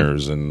for the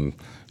trainers and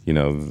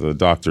the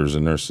doctors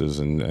and nurses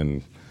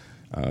and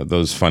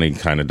those funny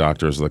kind of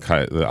doctors,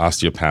 the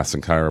osteopaths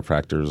and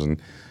chiropractors,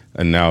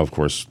 and now of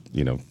course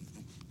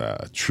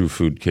True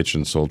Food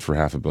Kitchen sold for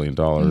 $500 million.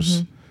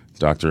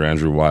 Dr.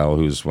 Andrew Weil,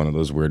 who's one of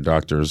those weird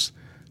doctors,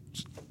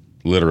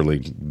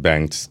 literally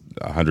banked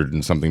 $100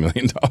 and something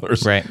million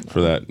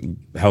for that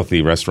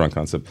healthy restaurant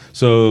concept.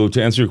 So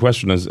to answer your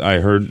question, as I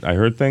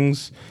heard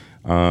things,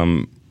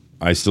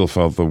 I still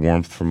felt the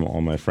warmth from all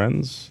my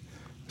friends,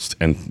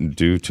 and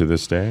do to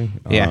this day.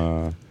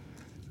 Yeah,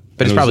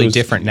 but it's probably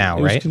different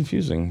now, right? It was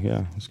confusing.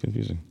 Yeah, it was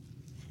confusing.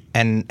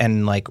 And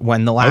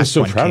when the last one came out. I was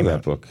so proud of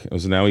that book. It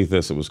was Now Eat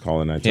This, it was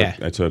called, and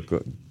I took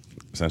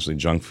essentially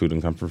junk food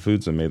and comfort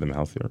foods and made them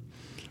healthier.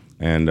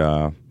 And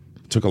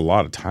took a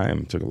lot of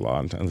time,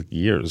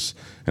 years.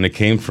 And it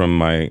came from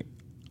my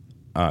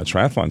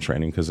triathlon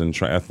training, because in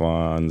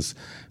triathlons,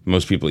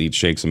 most people eat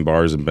shakes and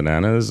bars and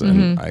bananas,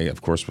 and I,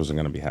 of course, wasn't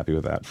going to be happy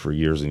with that for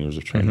years and years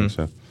of training.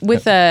 So,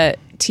 with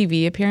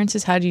TV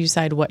appearances, how do you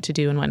decide what to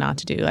do and what not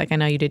to do? I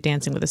know you did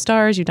Dancing with the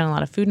Stars. You've done a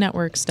lot of Food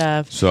Network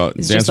stuff. So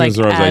Dancing with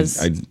the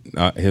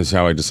Stars, here's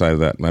how I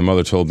decided that. My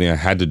mother told me I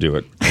had to do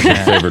it. It was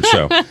my favorite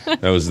show.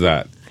 That was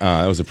that.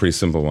 That was a pretty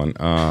simple one.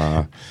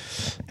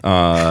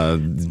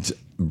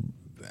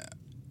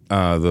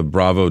 The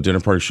Bravo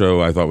Dinner Party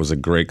Show I thought was a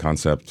great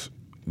concept,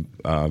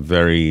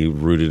 very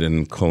rooted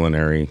in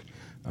culinary,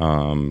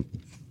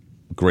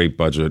 great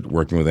budget,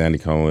 working with Andy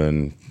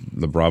Cohen,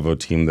 the Bravo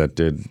team that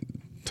did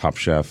Top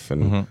Chef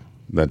and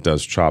that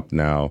does Chopped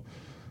now,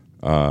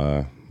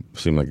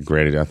 seemed like a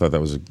great idea. I thought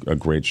that was a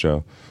great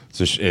show.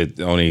 So it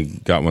only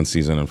got one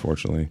season,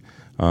 unfortunately.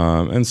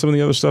 And some of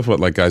the other stuff,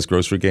 like Guys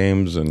Grocery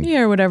Games and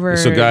or whatever.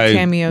 So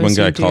cameos one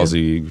guy calls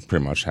you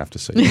pretty much have to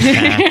say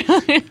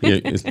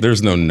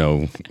there's no in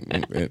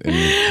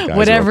Guys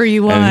whatever world.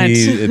 You want. And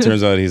it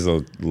turns out he's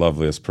the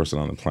loveliest person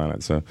on the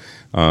planet. So,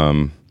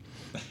 and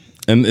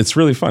it's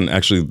really fun.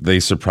 Actually, they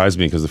surprised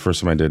me, because the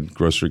first time I did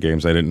Grocery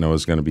Games, I didn't know I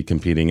was going to be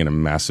competing in a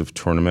massive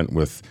tournament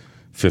with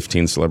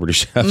 15 celebrity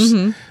chefs,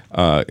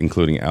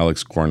 including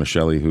Alex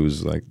Guarnaschelli,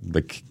 who's like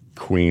the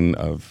queen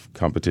of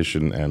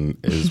competition and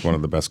is one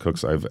of the best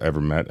cooks I've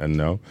ever met and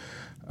know.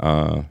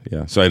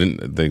 So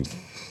they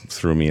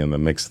threw me in the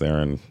mix there,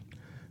 and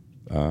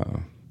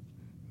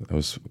it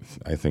was,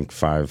 I think,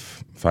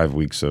 five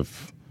weeks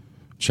of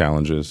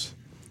challenges.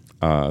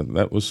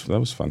 That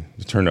was fun.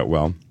 It turned out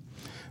well.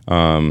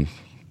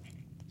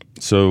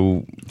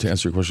 So to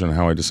answer your question on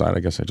how I decide, I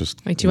guess I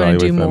just do you want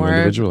to do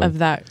more of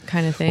that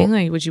kind of thing?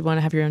 Well, would you want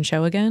to have your own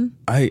show again?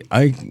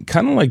 I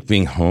kind of like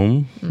being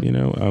home.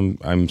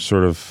 I'm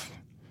sort of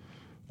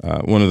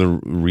one of the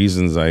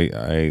reasons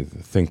I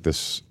think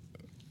this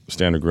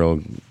Standard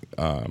Grill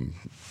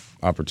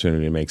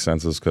opportunity makes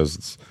sense is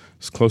because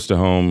it's close to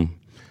home,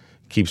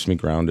 keeps me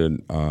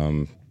grounded,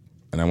 and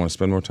I want to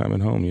spend more time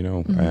at home.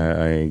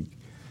 I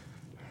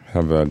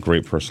have a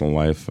great personal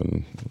life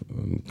and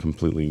I'm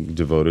completely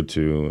devoted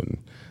to,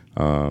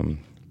 and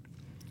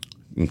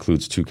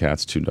includes 2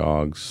 cats, 2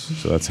 dogs.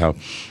 So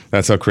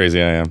that's how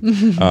crazy I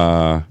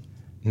am.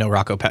 No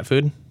Rocco pet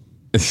food?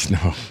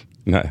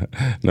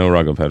 No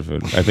Rocco pet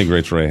food. I think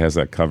Rachel Ray has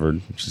that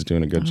covered. She's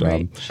doing a good job.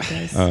 Right, she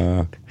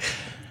does.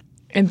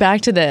 And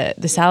back to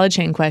the salad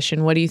chain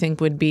question, what do you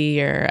think would be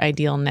your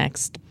ideal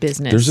next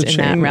business There's a in chain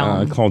that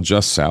realm? Called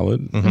Just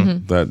Salad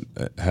that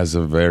has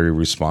a very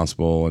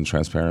responsible and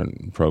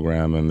transparent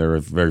program, and they're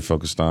very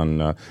focused on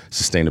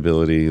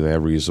sustainability. They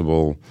have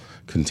reusable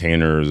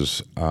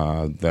containers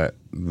that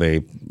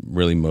they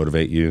really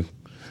motivate you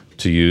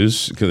to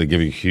use, because they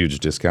give you huge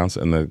discounts,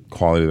 and the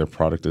quality of their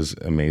product is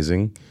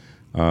amazing.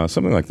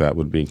 Something like that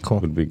would be Cool.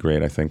 would be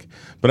great, I think.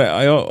 But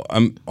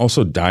I'm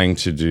also dying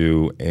to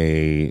do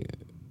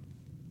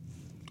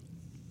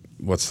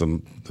what's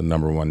the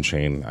number one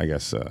chain? I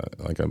guess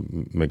like a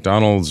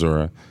McDonald's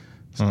or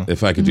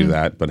if I could do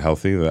that, but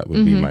healthy, that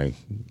would be my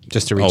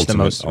Just to reach the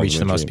most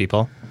ultimate dream.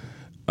 people.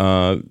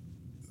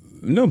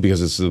 No,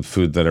 because it's the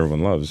food that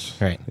everyone loves.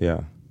 Right.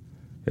 Yeah,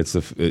 it's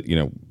if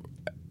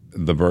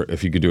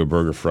you could do a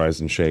burger, fries,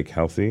 and shake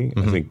healthy,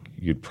 I think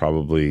you'd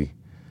probably,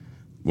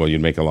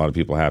 you'd make a lot of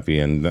people happy,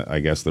 and I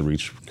guess the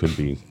reach could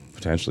be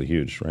potentially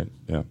huge, right?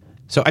 Yeah.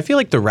 So I feel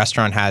like the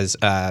restaurant has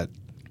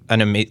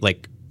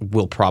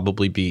will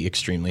probably be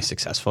extremely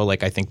successful.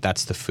 Like I think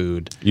that's the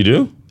food. You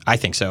do? I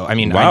think so. I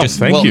mean, Wow,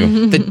 thank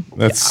you.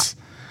 That's.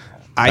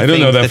 I don't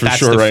know that for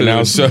sure right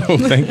now, so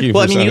thank you.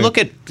 Well, I mean, you look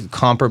at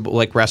comparable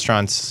like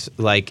restaurants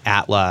like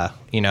Atla,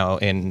 in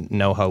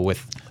NoHo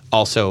with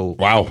also.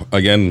 Wow,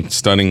 again,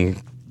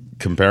 stunning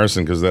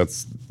comparison because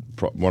that's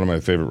one of my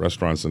favorite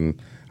restaurants, and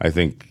I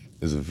think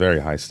is a very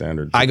high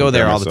standard. I go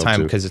there all the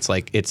time because it's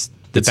the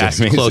best,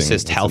 amazing.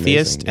 closest, It's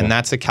healthiest, amazing, and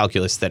that's a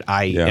calculus that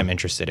I am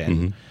interested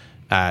in.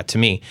 To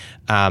me.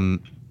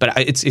 But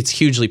it's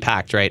hugely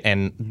packed, right?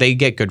 And they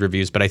get good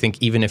reviews. But I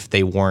think even if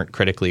they weren't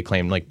critically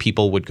acclaimed, like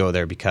people would go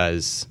there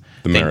because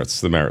the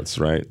merits,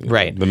 right?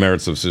 Right. The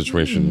merits of the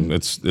situation.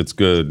 It's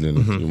good,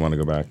 and you want to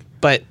go back.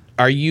 But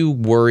are you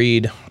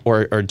worried,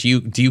 or do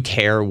you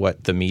care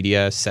what the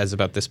media says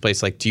about this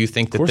place? Like, do you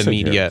think that the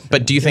media?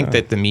 But do you think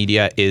that the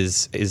media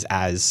is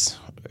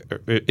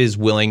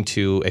willing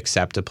to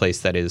accept a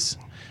place that is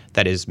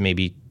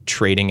maybe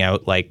trading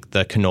out like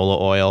the canola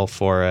oil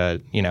for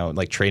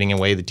like trading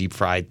away the deep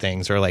fried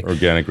things or like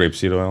organic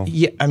rapeseed oil?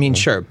 Yeah, I mean,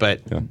 sure,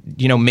 but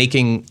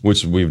making,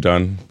 which we've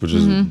done, which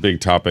is a big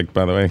topic,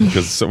 by the way, because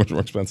it's so much more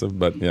expensive.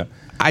 But yeah,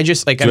 I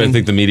just like. I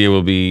think the media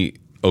will be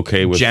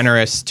okay with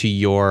generous to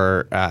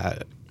your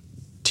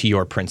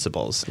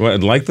principles. Well,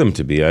 I'd like them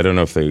to be. I don't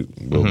know if they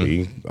will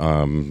be.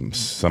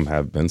 Some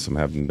have been, some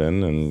haven't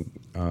been, and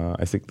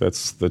I think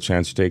that's the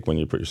chance you take when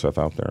you put yourself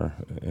out there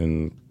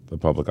in the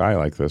public eye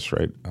like this,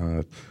 right?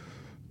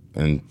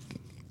 And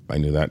I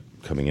knew that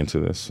coming into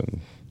this, and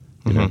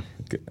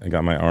I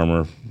got my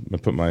armor. I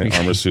put my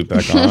armor suit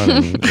back on,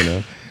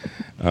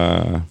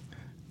 and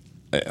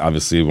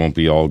obviously it won't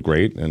be all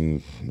great,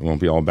 and it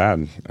won't be all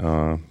bad.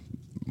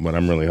 What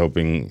I'm really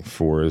hoping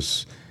for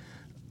is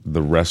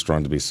the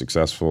restaurant to be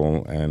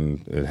successful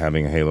and it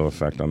having a halo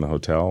effect on the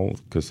hotel,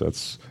 because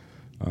that's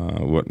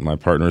what my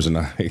partners and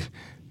I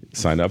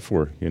signed up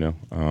for.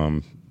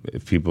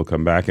 If people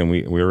come back, and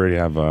we already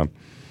have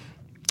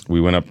we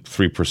went up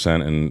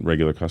 3% in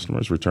regular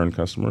customers, return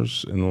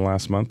customers in the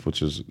last month,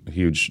 which is a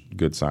huge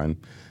good sign.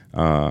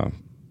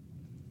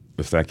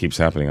 If that keeps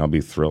happening, I'll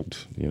be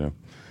thrilled.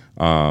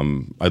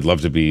 I'd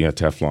love to be a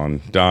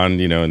Teflon Don,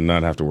 and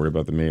not have to worry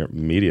about the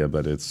media,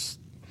 but it's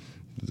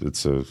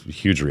a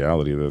huge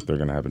reality that they're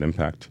going to have an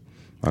impact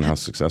on how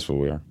successful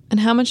we are. And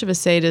how much of a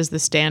say does the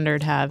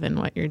Standard have in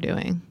what you're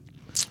doing?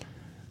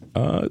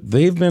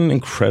 They've been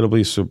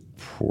incredibly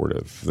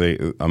supportive.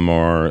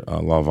 Amar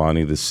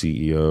Lalvani, the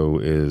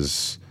CEO,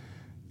 is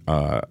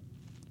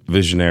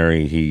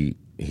visionary.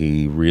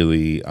 He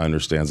really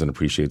understands and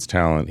appreciates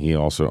talent. He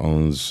also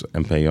owns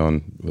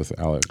Empellón with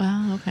Alex.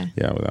 Oh, okay.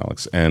 Yeah, with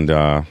Alex. And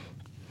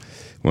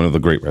one of the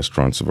great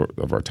restaurants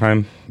of our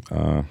time,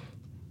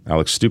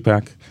 Alex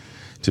Stupak,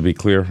 to be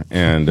clear.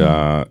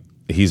 And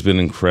he's been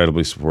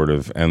incredibly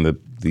supportive. And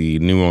the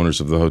new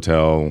owners of the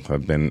hotel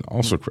have been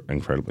also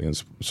incredibly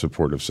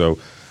supportive. So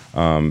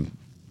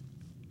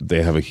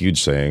they have a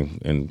huge say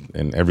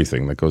in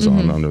everything that goes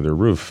on under their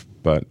roof.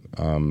 But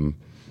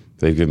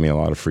they give me a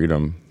lot of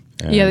freedom.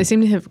 Yeah, they seem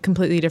to have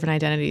completely different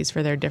identities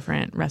for their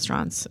different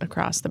restaurants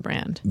across the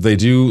brand. They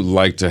do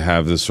like to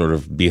have this sort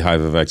of beehive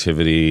of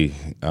activity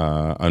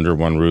under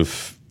one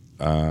roof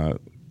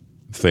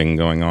thing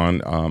going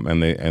on,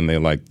 and they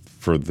like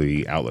for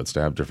the outlets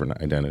to have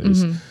different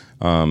identities.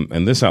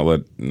 And this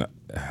outlet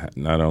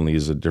not only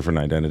is a different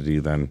identity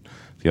than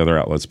the other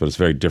outlets, but it's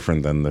very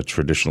different than the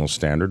traditional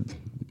Standard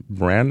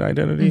brand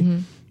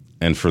identity.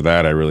 And for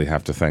that, I really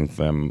have to thank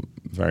them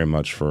very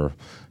much for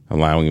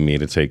allowing me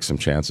to take some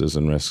chances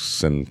and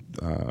risks and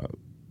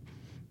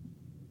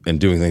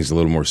doing things a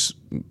little more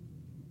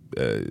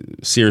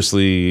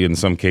seriously in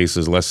some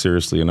cases, less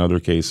seriously in other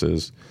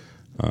cases.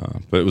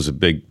 But it was a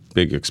big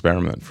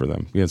experiment for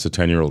them. It's a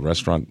 10-year-old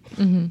restaurant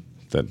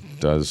that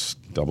does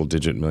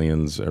double-digit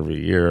millions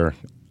every year.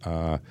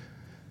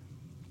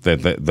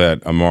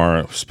 That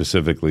Amar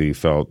specifically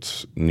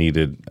felt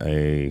needed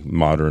a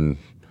modern,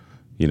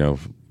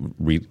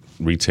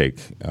 retake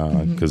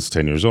because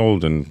 10 years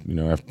old, and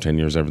after 10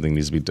 years everything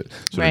needs to be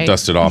sort of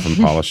dusted off and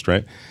polished,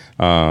 right?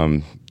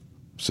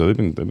 So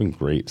they've been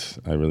great.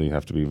 I really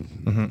have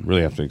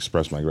to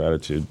express my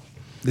gratitude.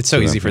 It's so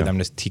easy for them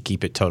to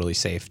keep it totally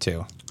safe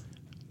too.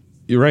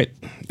 You're right.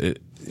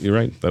 You're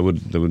right. That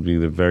would be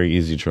the very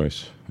easy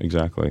choice.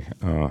 Exactly.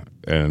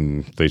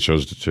 And they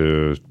chose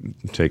to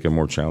take a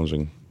more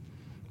challenging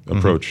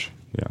approach.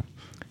 Yeah.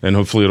 And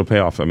hopefully it'll pay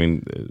off. I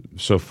mean,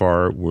 so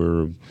far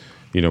we're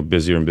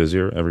busier and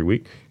busier every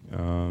week.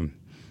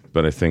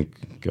 but I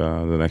think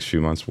the next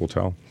few months will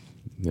tell.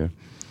 Yeah.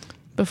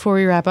 Before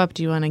we wrap up,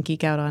 do you want to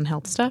geek out on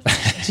health stuff?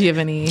 Do you have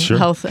any Sure.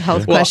 health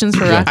questions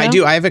for Rocco? I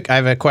do. I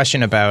have a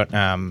question about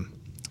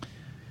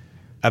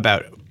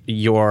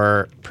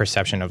your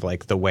perception of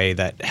like the way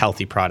that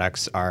healthy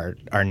products are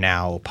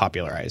now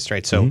popularized,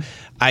 right? So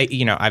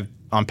I've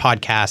on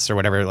podcasts or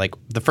whatever, like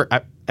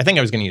I think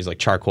I was going to use like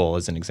charcoal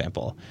as an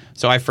example.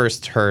 So I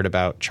first heard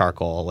about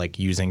charcoal, like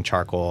using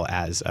charcoal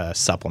as a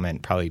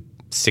supplement probably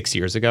 6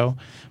 years ago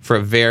for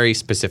a very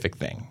specific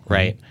thing,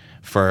 right?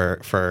 For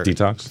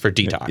detox. For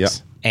detox. Yeah.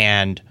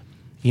 And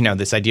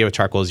this idea with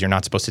charcoal is you're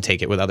not supposed to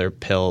take it with other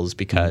pills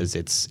because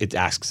it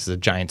acts as a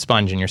giant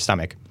sponge in your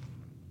stomach.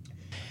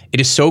 It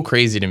is so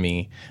crazy to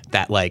me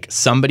that like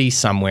somebody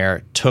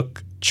somewhere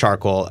took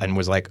charcoal and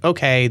was like,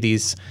 okay,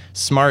 these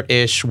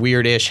smart-ish,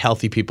 weird-ish,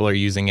 healthy people are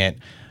using it.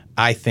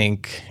 I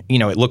think,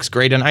 it looks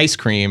great in ice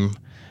cream.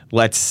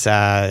 I'm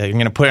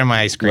going to put it in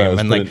my ice cream. Right,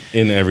 and like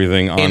in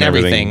everything, on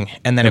everything.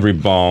 And then every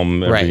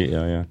balm. Right.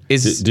 Yeah.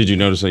 Did you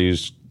notice I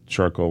used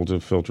charcoal to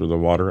filter the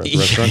water at the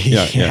restaurant?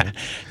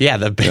 Yeah,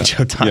 the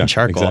Benjoton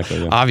charcoal.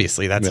 Exactly, yeah.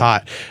 Obviously, that's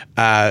hot.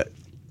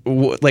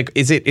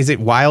 Is it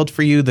wild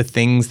for you, the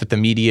things that the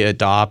media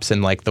adopts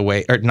and like the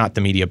way, or not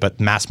the media, but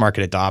mass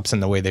market adopts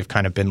and the way they've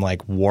kind of been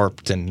like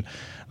warped and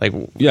like?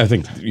 Yeah, I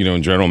think,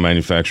 in general,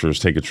 manufacturers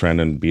take a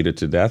trend and beat it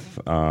to death.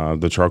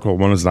 The charcoal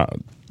one is not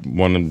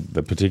one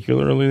that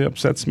particularly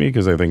upsets me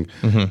because I think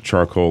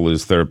charcoal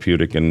is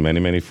therapeutic in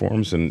many, many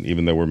forms. And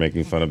even though we're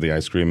making fun of the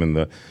ice cream and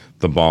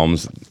the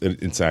balms,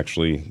 it's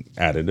actually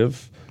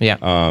additive. Yeah.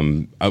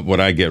 What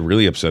I get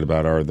really upset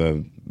about are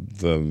the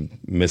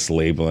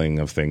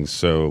mislabeling of things.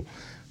 So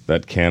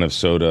that can of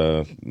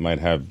soda might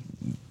have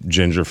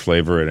ginger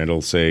flavor and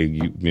it'll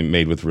say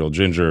made with real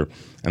ginger,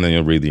 and then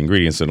you'll read the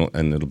ingredients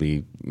and it'll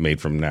be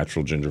made from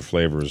natural ginger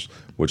flavors,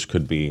 which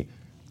could be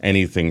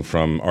anything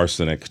from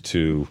arsenic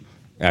to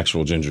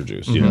actual ginger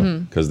juice,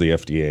 because the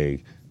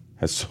FDA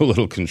has so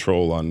little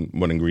control on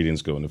what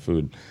ingredients go into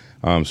food.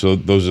 So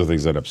those are the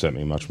things that upset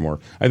me much more.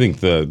 I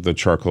think the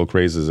charcoal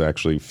craze is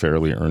actually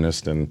fairly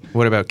earnest. And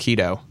what about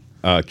keto?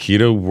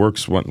 Keto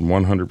works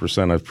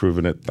 100%. I've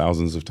proven it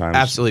thousands of times.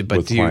 Absolutely, but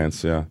with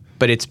clients. Yeah,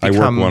 but it's I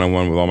become work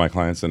one-on-one with all my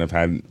clients, and I've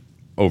had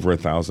over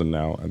 1,000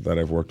 now that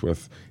I've worked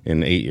with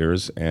in 8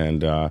 years,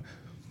 and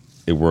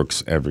it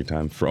works every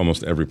time for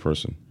almost every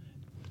person.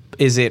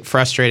 Is it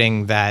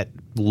frustrating that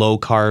low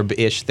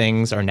carb-ish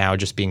things are now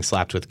just being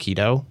slapped with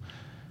keto?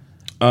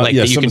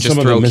 Yeah, you can just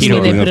some throw of the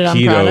keto. They put it on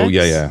keto. products?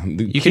 Yeah.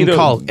 You can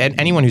call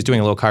anyone who's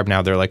doing low carb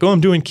now. They're like, "Oh, I'm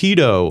doing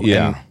keto."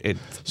 Yeah.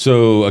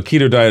 So a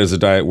keto diet is a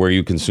diet where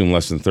you consume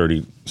less than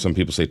 30. Some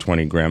people say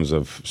 20 grams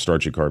of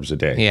starchy carbs a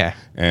day. Yeah.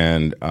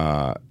 And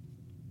where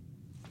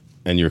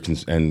you're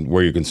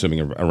consuming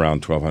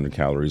around 1,200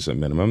 calories at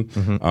minimum.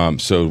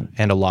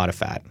 And a lot of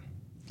fat.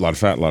 A lot of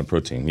fat, a lot of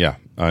protein. Yeah,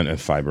 and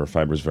fiber.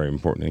 Fiber is very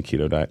important in a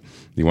keto diet.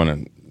 You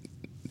want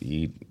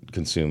to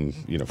consume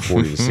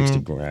 40 to 60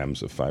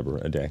 grams of fiber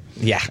a day.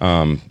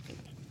 Yeah.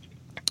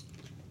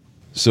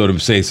 So to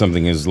say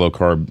something is low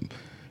carb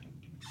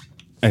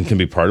and can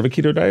be part of a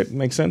keto diet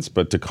makes sense,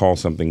 but to call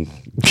something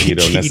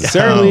keto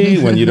necessarily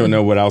when you don't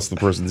know what else the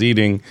person's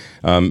eating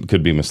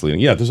could be misleading.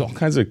 Yeah, there's all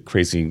kinds of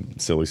crazy,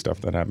 silly stuff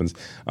that happens.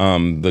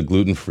 The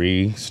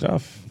gluten-free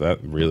stuff,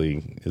 that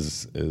really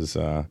is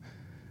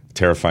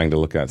terrifying to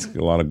look at.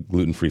 A lot of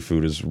gluten-free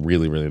food is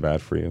really, really bad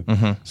for you.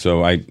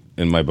 So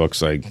in my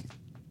books, I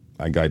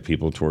guide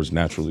people towards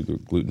naturally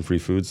gluten-free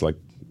foods like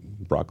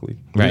broccoli,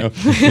 right?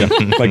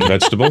 Like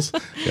vegetables.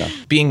 Yeah.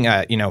 Being,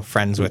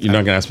 friends with. You're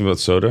not going to ask me about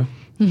soda?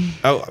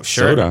 Oh,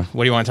 sure. Soda.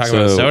 What do you want to talk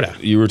about soda?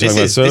 You were talking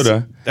about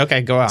soda.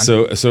 Okay, go on.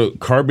 So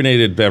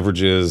carbonated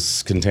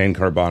beverages contain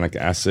carbonic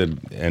acid,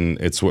 and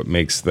it's what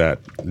makes that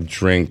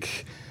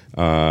drink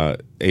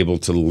able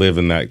to live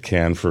in that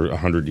can for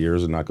 100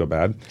 years and not go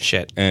bad.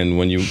 Shit. And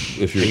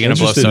if you're gonna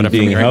blow interested soda in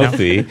being for me right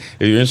healthy, if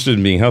you're interested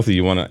in being healthy,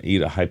 you want to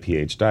eat a high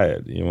pH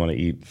diet. You want to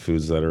eat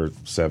foods that are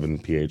 7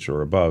 pH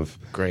or above.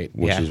 Great.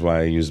 Which is why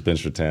I use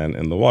benzoyl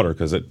in the water,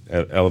 because it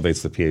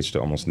elevates the pH to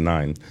almost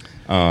 9.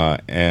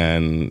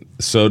 And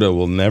soda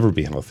will never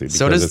be healthy.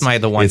 Soda's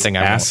the one thing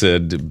I won't.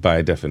 acid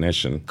by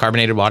definition.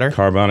 Carbonated water?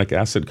 Carbonic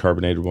acid,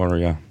 carbonated water,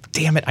 yeah.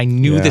 Damn it! I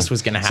knew this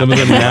was going to happen. Some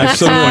of the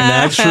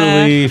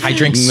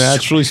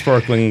naturally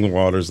sparkling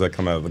waters that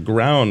come out of the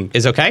ground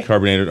is okay.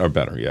 Carbonated are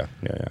better. Yeah.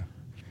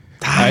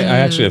 I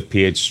actually have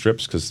pH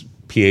strips because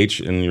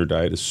pH in your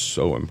diet is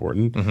so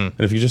important. And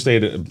if you just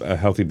ate a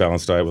healthy,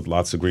 balanced diet with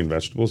lots of green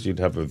vegetables, you'd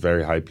have a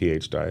very high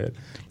pH diet.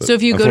 But so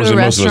if you go to a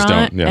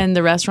restaurant and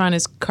the restaurant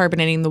is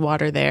carbonating the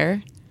water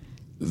there,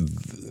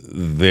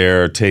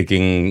 they're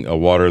taking a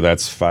water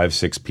that's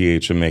 5-6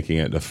 pH and making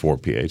it a 4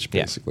 pH,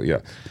 basically.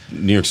 Yeah.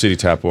 New York City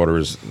tap water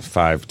is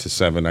 5 to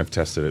 7. I've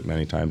tested it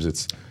many times.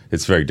 It's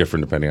very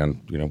different depending on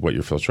what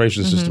your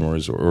filtration system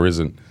is or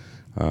isn't.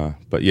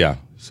 But yeah.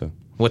 So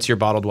what's your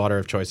bottled water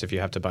of choice if you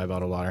have to buy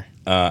bottled water?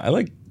 I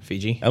like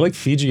Fiji. I like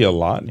Fiji a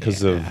lot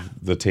because of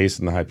the taste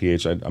and the high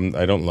pH. I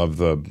don't love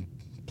the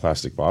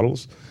plastic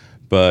bottles,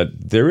 but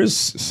there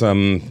is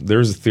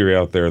a theory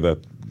out there that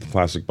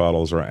plastic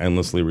bottles are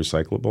endlessly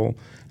recyclable,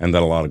 and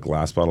that a lot of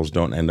glass bottles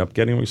don't end up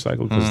getting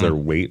recycled because their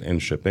weight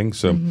and shipping.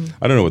 So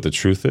I don't know what the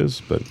truth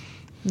is, but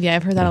Yeah,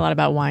 I've heard that a lot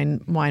about wine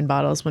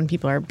bottles when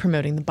people are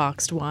promoting the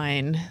boxed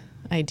wine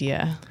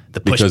idea. The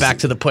Because- pushback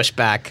to the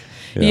pushback.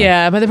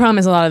 Yeah, but the problem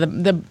is a lot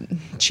of the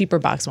cheaper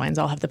box wines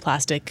all have the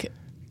plastic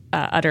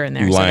udder in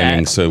there.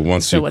 lining. So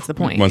So what's the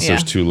point? Once Yeah.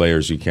 there's 2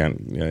 layers, you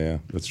can't. Yeah,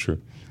 that's true.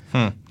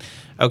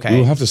 Okay.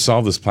 We'll have to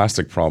solve this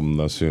plastic problem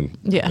though soon.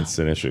 Yeah. It's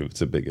an issue.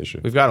 It's a big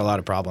issue. We've got a lot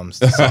of problems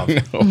to solve.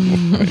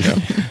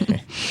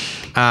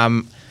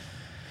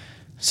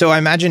 So I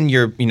imagine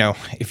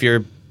if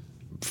you're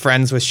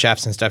friends with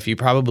chefs and stuff, you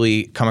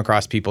probably come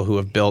across people who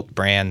have built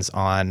brands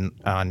on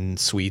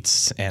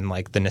sweets and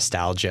like the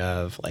nostalgia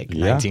of like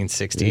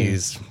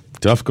 1960s.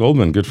 Duff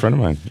Goldman, good friend of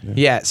mine. Yeah.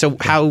 Yeah. So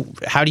how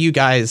do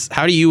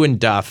you and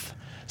Duff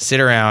sit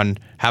around,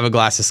 have a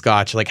glass of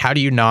scotch? Like, how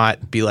do you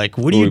not be like,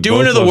 what are Well, you we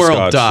doing to both the love world,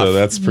 Scotch, Duff? So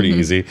that's pretty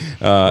easy.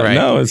 Right.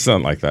 No, it's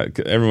not like that.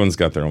 Everyone's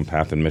got their own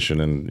path and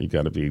mission, and you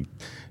got to be,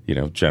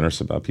 generous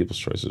about people's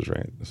choices,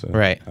 right? So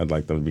Right. I'd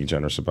like them to be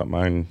generous about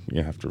mine.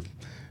 You have to.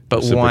 But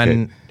reciprocate.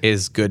 one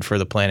is good for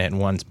the planet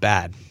and one's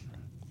bad.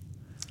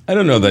 I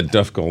don't know that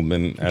Duff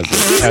Goldman as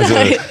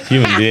a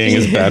human being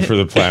is bad for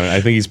the planet.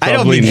 I think he's I don't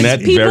probably mean- net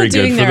People very good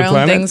doing for their the own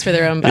planet. things for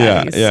their own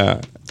Yeah, bodies.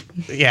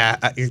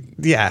 yeah.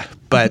 Yeah.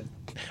 But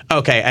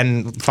okay.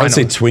 And I'd finally,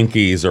 say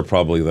Twinkies are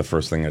probably the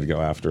first thing I'd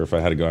go after if I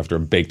had to go after a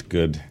baked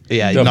good.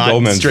 Yeah, Duff not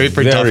Goldman's straight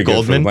for very Duff good the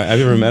Goldman. planet. Have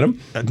you ever met him?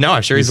 no,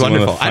 I'm sure he's one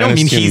of the wonderful. I don't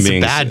mean finest he's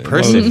human a bad beings-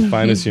 person. One of the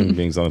finest human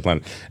beings on the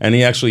planet. And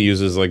he actually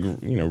uses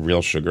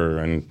real sugar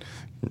and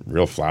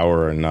real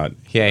flour and not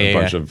a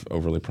bunch of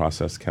overly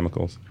processed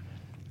chemicals.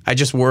 I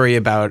just worry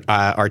about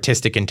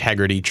artistic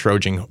integrity,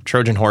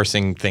 Trojan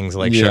horsing things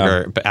like Yeah.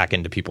 sugar back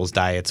into people's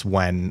diets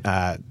when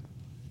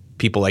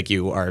people like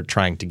you are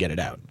trying to get it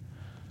out.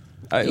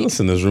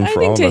 Listen, there's room I for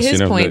think all to of us.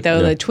 his point,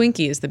 though, yeah. the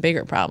Twinkie is the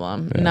bigger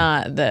problem,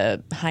 not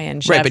the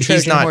high-end chef Right, but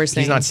Trojan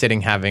horsing. he's not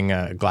sitting having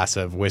a glass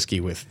of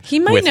whiskey with He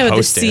might with know the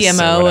Hostess or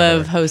CMO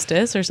whatever. of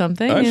Hostess or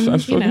something.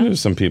 I've spoken to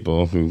some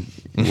people who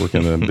work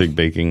in the big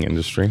baking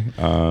industry.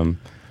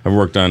 I've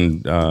worked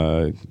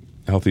on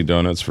healthy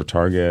donuts for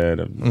Target.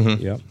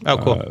 Yeah. Oh,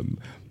 cool.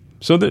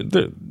 So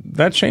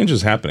that change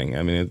is happening.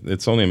 I mean,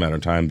 it's only a matter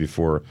of time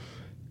before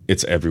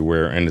it's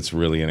everywhere and it's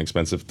really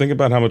inexpensive. Think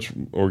about how much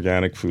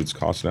organic foods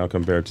cost now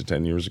compared to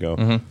 10 years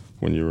ago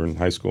when you were in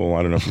high school.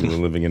 I don't know if you were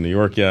living in New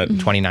York yet.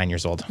 29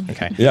 years old.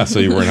 Okay. Yeah, so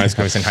you were in high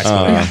school. I was in high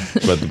school, yeah.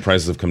 But the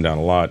prices have come down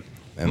a lot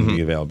and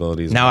the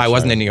availability is No, much I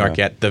wasn't higher. in New York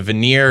Yeah. yet. The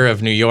veneer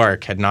of New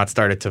York had not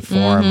started to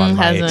form on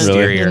my hasn't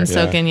exterior. been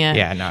soaking yet.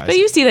 Yeah, no, But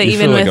you see that You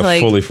even feel like with a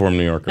fully formed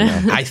New Yorker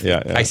now.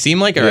 I seem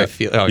like it, or I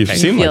feel. Oh, You okay.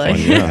 seem feel like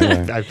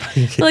one. like-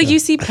 Yeah. like you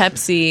see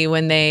Pepsi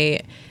when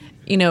they,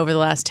 over the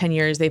last 10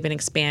 years, they've been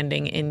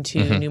expanding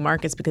into new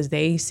markets because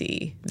they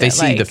see that, They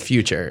see the like,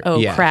 future. Oh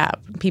Yeah.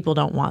 crap! People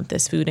don't want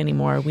this food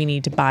anymore. We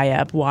need to buy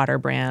up water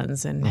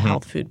brands and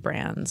health food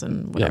brands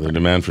and Yeah, whatever. the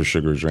demand for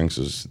sugar drinks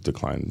has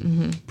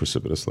declined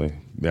precipitously.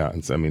 Yeah,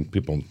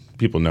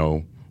 people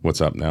know what's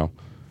up now.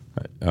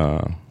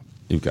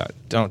 You've got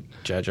Don't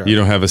judge our you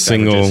don't have a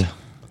beverages.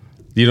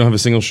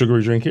 single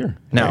sugary drink here.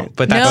 No, right?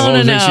 but that's No, All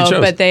the drinks you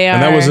chose. but they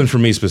and that are- wasn't for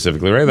me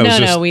specifically, right? That was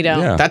No, just, we don't.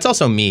 Yeah. that's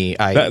also me.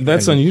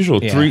 That's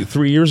unusual. Yeah.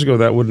 Three years ago,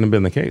 that wouldn't have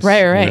been the case.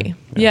 Right.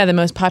 Yeah, the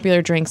most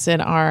popular drinks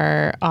in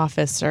our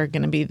office are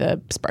going to be the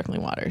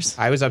sparkling waters.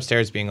 I was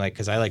upstairs being like,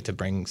 because I like to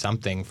bring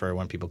something for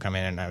when people come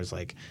in, and I was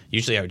like,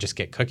 usually I would just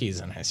get cookies,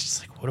 and I was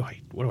just like, what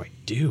do I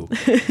do?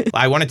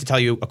 I wanted to tell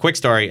you a quick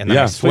story, and then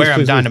I swear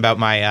I'm done about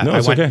my. No,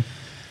 it's okay.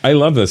 I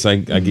love this. I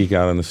geek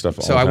out on this stuff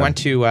all So the I time. went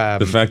to.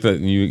 the fact that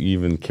you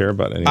even care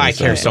about any of this I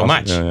stuff care is so awesome.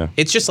 much. Yeah, yeah.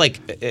 It's just like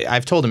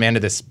I've told Amanda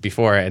this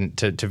before, and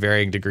to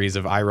varying degrees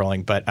of eye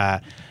rolling. But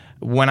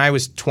when I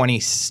was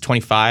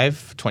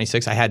 25,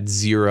 26, I had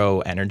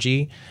zero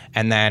energy,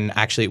 and then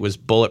actually it was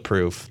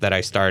Bulletproof that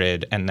I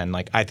started, and then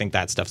I think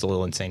that stuff's a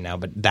little insane now,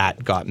 but that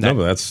No,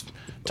 but that's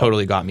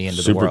totally got me into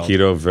the super world.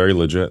 keto, very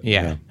legit.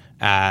 Yeah.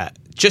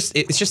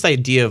 It's just the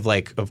idea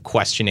of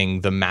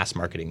questioning the mass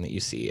marketing that you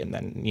see, and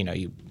then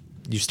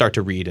you start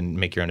to read and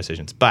make your own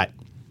decisions. But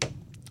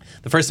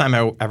the first time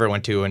I ever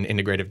went to an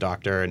integrative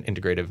doctor, an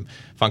integrative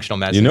functional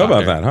medicine You know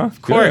doctor, about that, huh?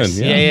 Of course.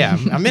 Good, Yeah.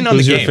 I'm in on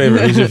Who's the your game.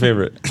 favorite? Who's your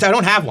favorite? I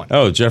don't have one.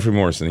 Oh, Jeffrey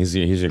Morrison. He's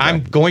your guy.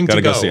 I'm going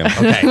Gotta to go. see him.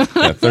 Okay. All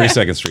Yeah,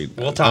 32nd Street.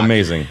 We'll talk.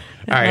 Amazing.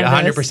 right,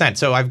 love this. 100%.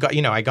 So I've got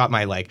I got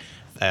my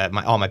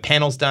all my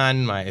panels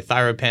done, my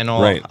thyroid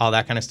panel, Right. all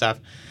that kind of stuff.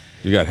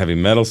 You got heavy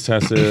metals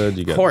tested.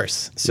 You got, Of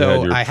course. you So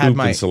had your I had poop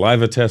my and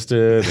saliva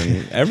tested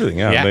and everything.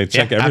 Yeah, Yeah, they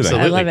check yeah, everything.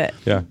 I absolutely. love it.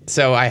 Yeah.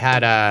 So I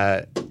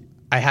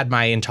had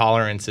my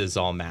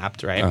intolerances all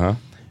mapped, right? Uh-huh.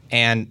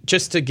 And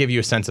just to give you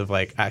a sense of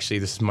actually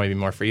this is maybe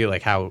more for you,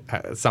 how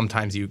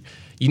sometimes you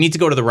need to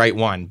go to the right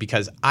one,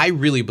 because I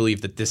really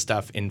believe that this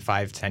stuff in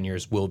 5-10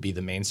 years will be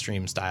the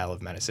mainstream style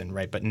of medicine,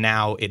 right? But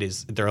now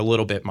they're a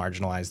little bit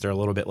marginalized. They're a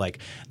little bit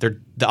the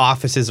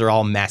offices are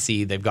all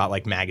messy. They've got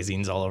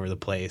magazines all over the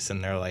place,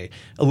 and they're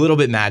a little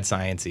bit mad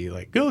sciencey,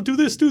 oh, do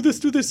this, do this,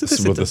 do this, do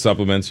this. With the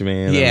supplements, you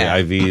mean? Yeah.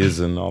 And the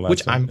IVs and all that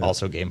Which stuff. I'm Yeah.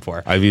 also game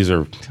for. IVs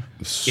are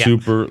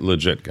super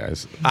legit,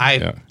 guys.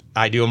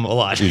 I do them a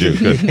lot. You do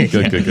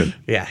good.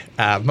 Yeah,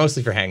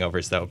 mostly for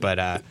hangovers though.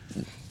 But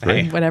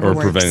Great. hey, Whatever or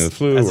works. preventing the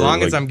flu. as or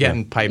long as I'm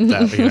getting piped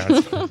up,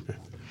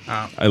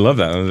 I love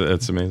that.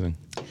 That's amazing.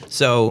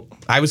 So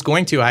I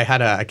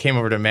came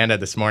over to Amanda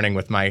this morning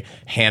with my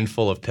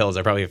handful of pills.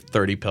 I probably have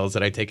 30 pills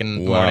that I take in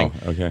the morning.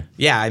 Okay.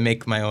 Yeah, I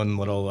make my own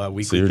little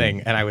weekly you're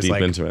thing. And I was deep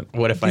like, into it.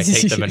 what if I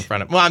take them in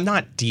front of... Well, I'm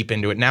not deep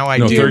into it. Now I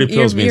No, do. 30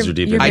 pills means you're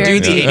deep into I it. do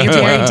the 80-20. You're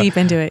very deep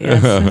into it,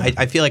 yes.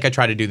 I feel like I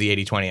try to do the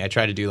 80-20. I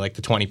try to do like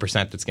the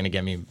 20% that's going to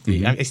get me...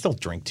 I still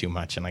drink too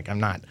much and like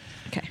I'm not...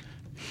 Okay.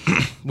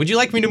 Would you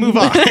like me to move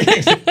on?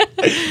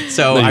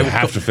 So No, I you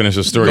have to finish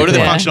the story. go to the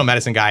Come on. functional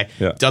medicine guy,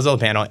 Yeah. does all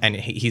the panel, and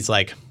he's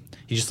like,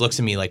 he just looks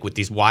at me like with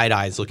these wide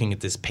eyes looking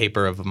at this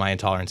paper of my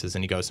intolerances,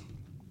 and he goes,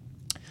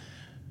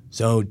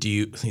 so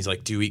he's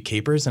like, do you eat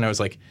capers? And I was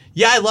like,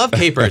 yeah, I love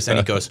capers. And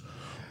he goes,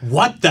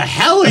 what the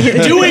hell are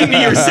you doing to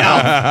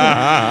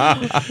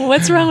yourself?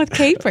 What's wrong with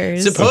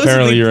capers? Supposedly,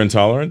 Apparently you're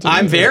intolerant to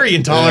I'm them? very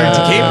intolerant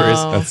to capers,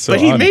 That's so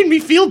but he odd. made me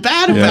feel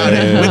bad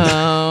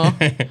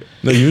about it.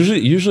 No,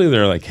 usually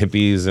they're like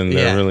hippies and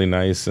they're Yeah. really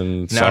nice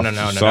and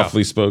No.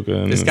 softly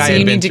spoken. This guy So had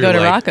you been need to through go to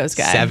like Rocco's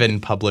guy. 7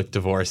 public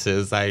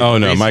divorces. Oh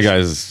no, my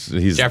guy's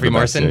he's Jeffrey the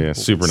best. Morrison, Yeah,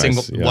 super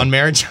nice. single, one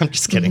marriage. I'm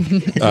just kidding.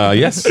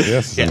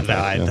 Yes. Yeah, no,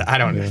 I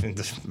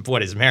don't.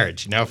 What is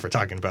marriage? You know, if we're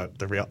talking about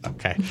the real.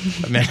 Okay,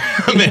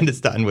 Amanda's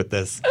done with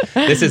this.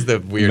 This is the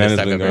weirdest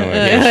I've Amanda's ever.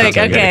 been going Like,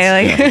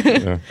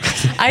 okay,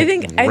 I I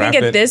think Wrap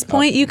at it this up.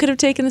 point you could have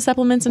taken the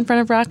supplements in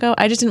front of Rocco.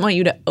 I just didn't want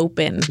you to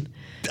open.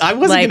 I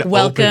wasn't Like, gonna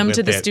welcome open with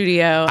to the it.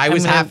 studio. I I'm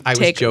was gonna I was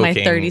take my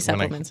joking 30 when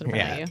supplements in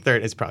front of you.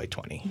 Third, it's probably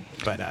 20,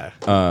 but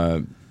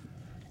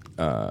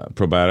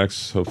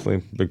probiotics,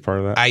 hopefully, big part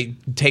of that. I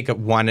take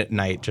one at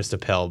night, just a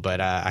pill.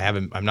 But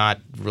I'm not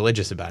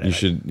religious about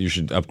it. You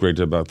should upgrade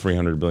to about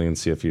 300 billion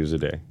CFUs a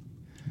day.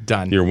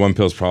 Done. Your one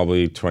pill's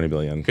probably 20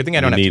 billion. Good thing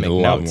I don't you have to need make a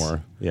lot notes.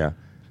 more. Yeah,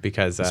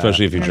 because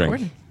especially if you drink.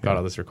 recording. got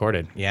all this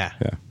recorded. Yeah.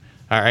 Yeah.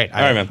 All right.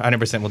 All right, man.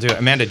 100% we'll do it.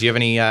 Amanda, do you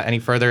have any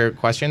further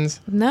questions?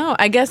 No,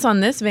 I guess on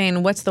this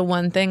vein, what's the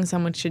one thing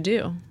someone should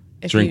do?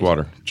 If Drink you-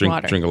 water. Drink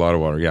a lot of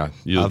water. Yeah,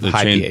 Of it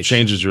high pH.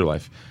 changes your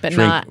life. But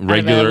drink not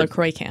regular, out of a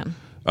LaCroix can.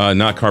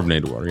 not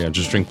carbonated water. Yeah,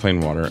 just drink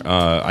plain water.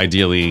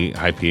 Ideally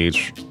high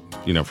pH,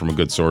 from a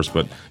good source.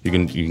 But you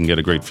can get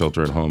a great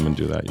filter at home and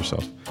do that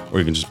yourself, or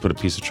you can just put a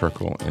piece of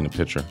charcoal in a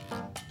pitcher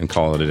and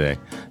call it a day.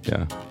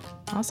 Yeah.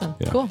 Awesome.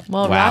 Yeah. Cool.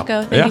 Well, Wow.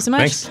 Rocco, thank Yeah, you so much.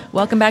 thanks.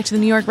 Welcome back to the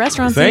New York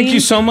restaurant Thank scene.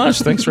 you so much.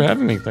 Thanks for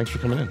having me. Thanks for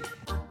coming in.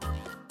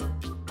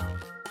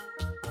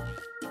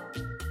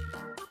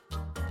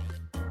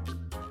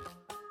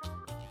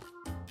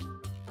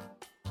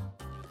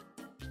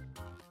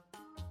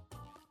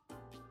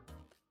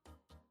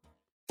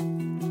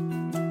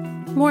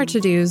 More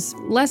to-dos,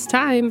 less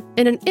time,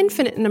 and an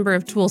infinite number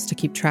of tools to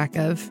keep track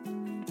of.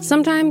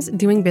 Sometimes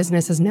doing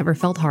business has never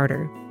felt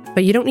harder,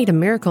 but you don't need a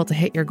miracle to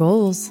hit your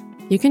goals.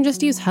 You can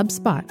just use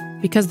HubSpot,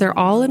 because their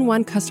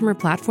all-in-one customer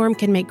platform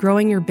can make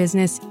growing your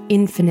business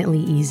infinitely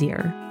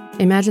easier.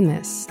 Imagine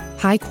this: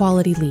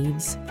 high-quality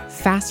leads,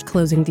 fast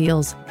closing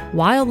deals,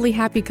 wildly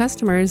happy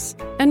customers,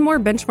 and more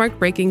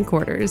benchmark-breaking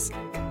quarters.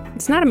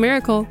 It's not a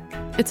miracle,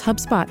 it's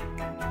HubSpot.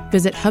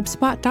 Visit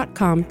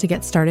HubSpot.com to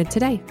get started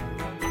today.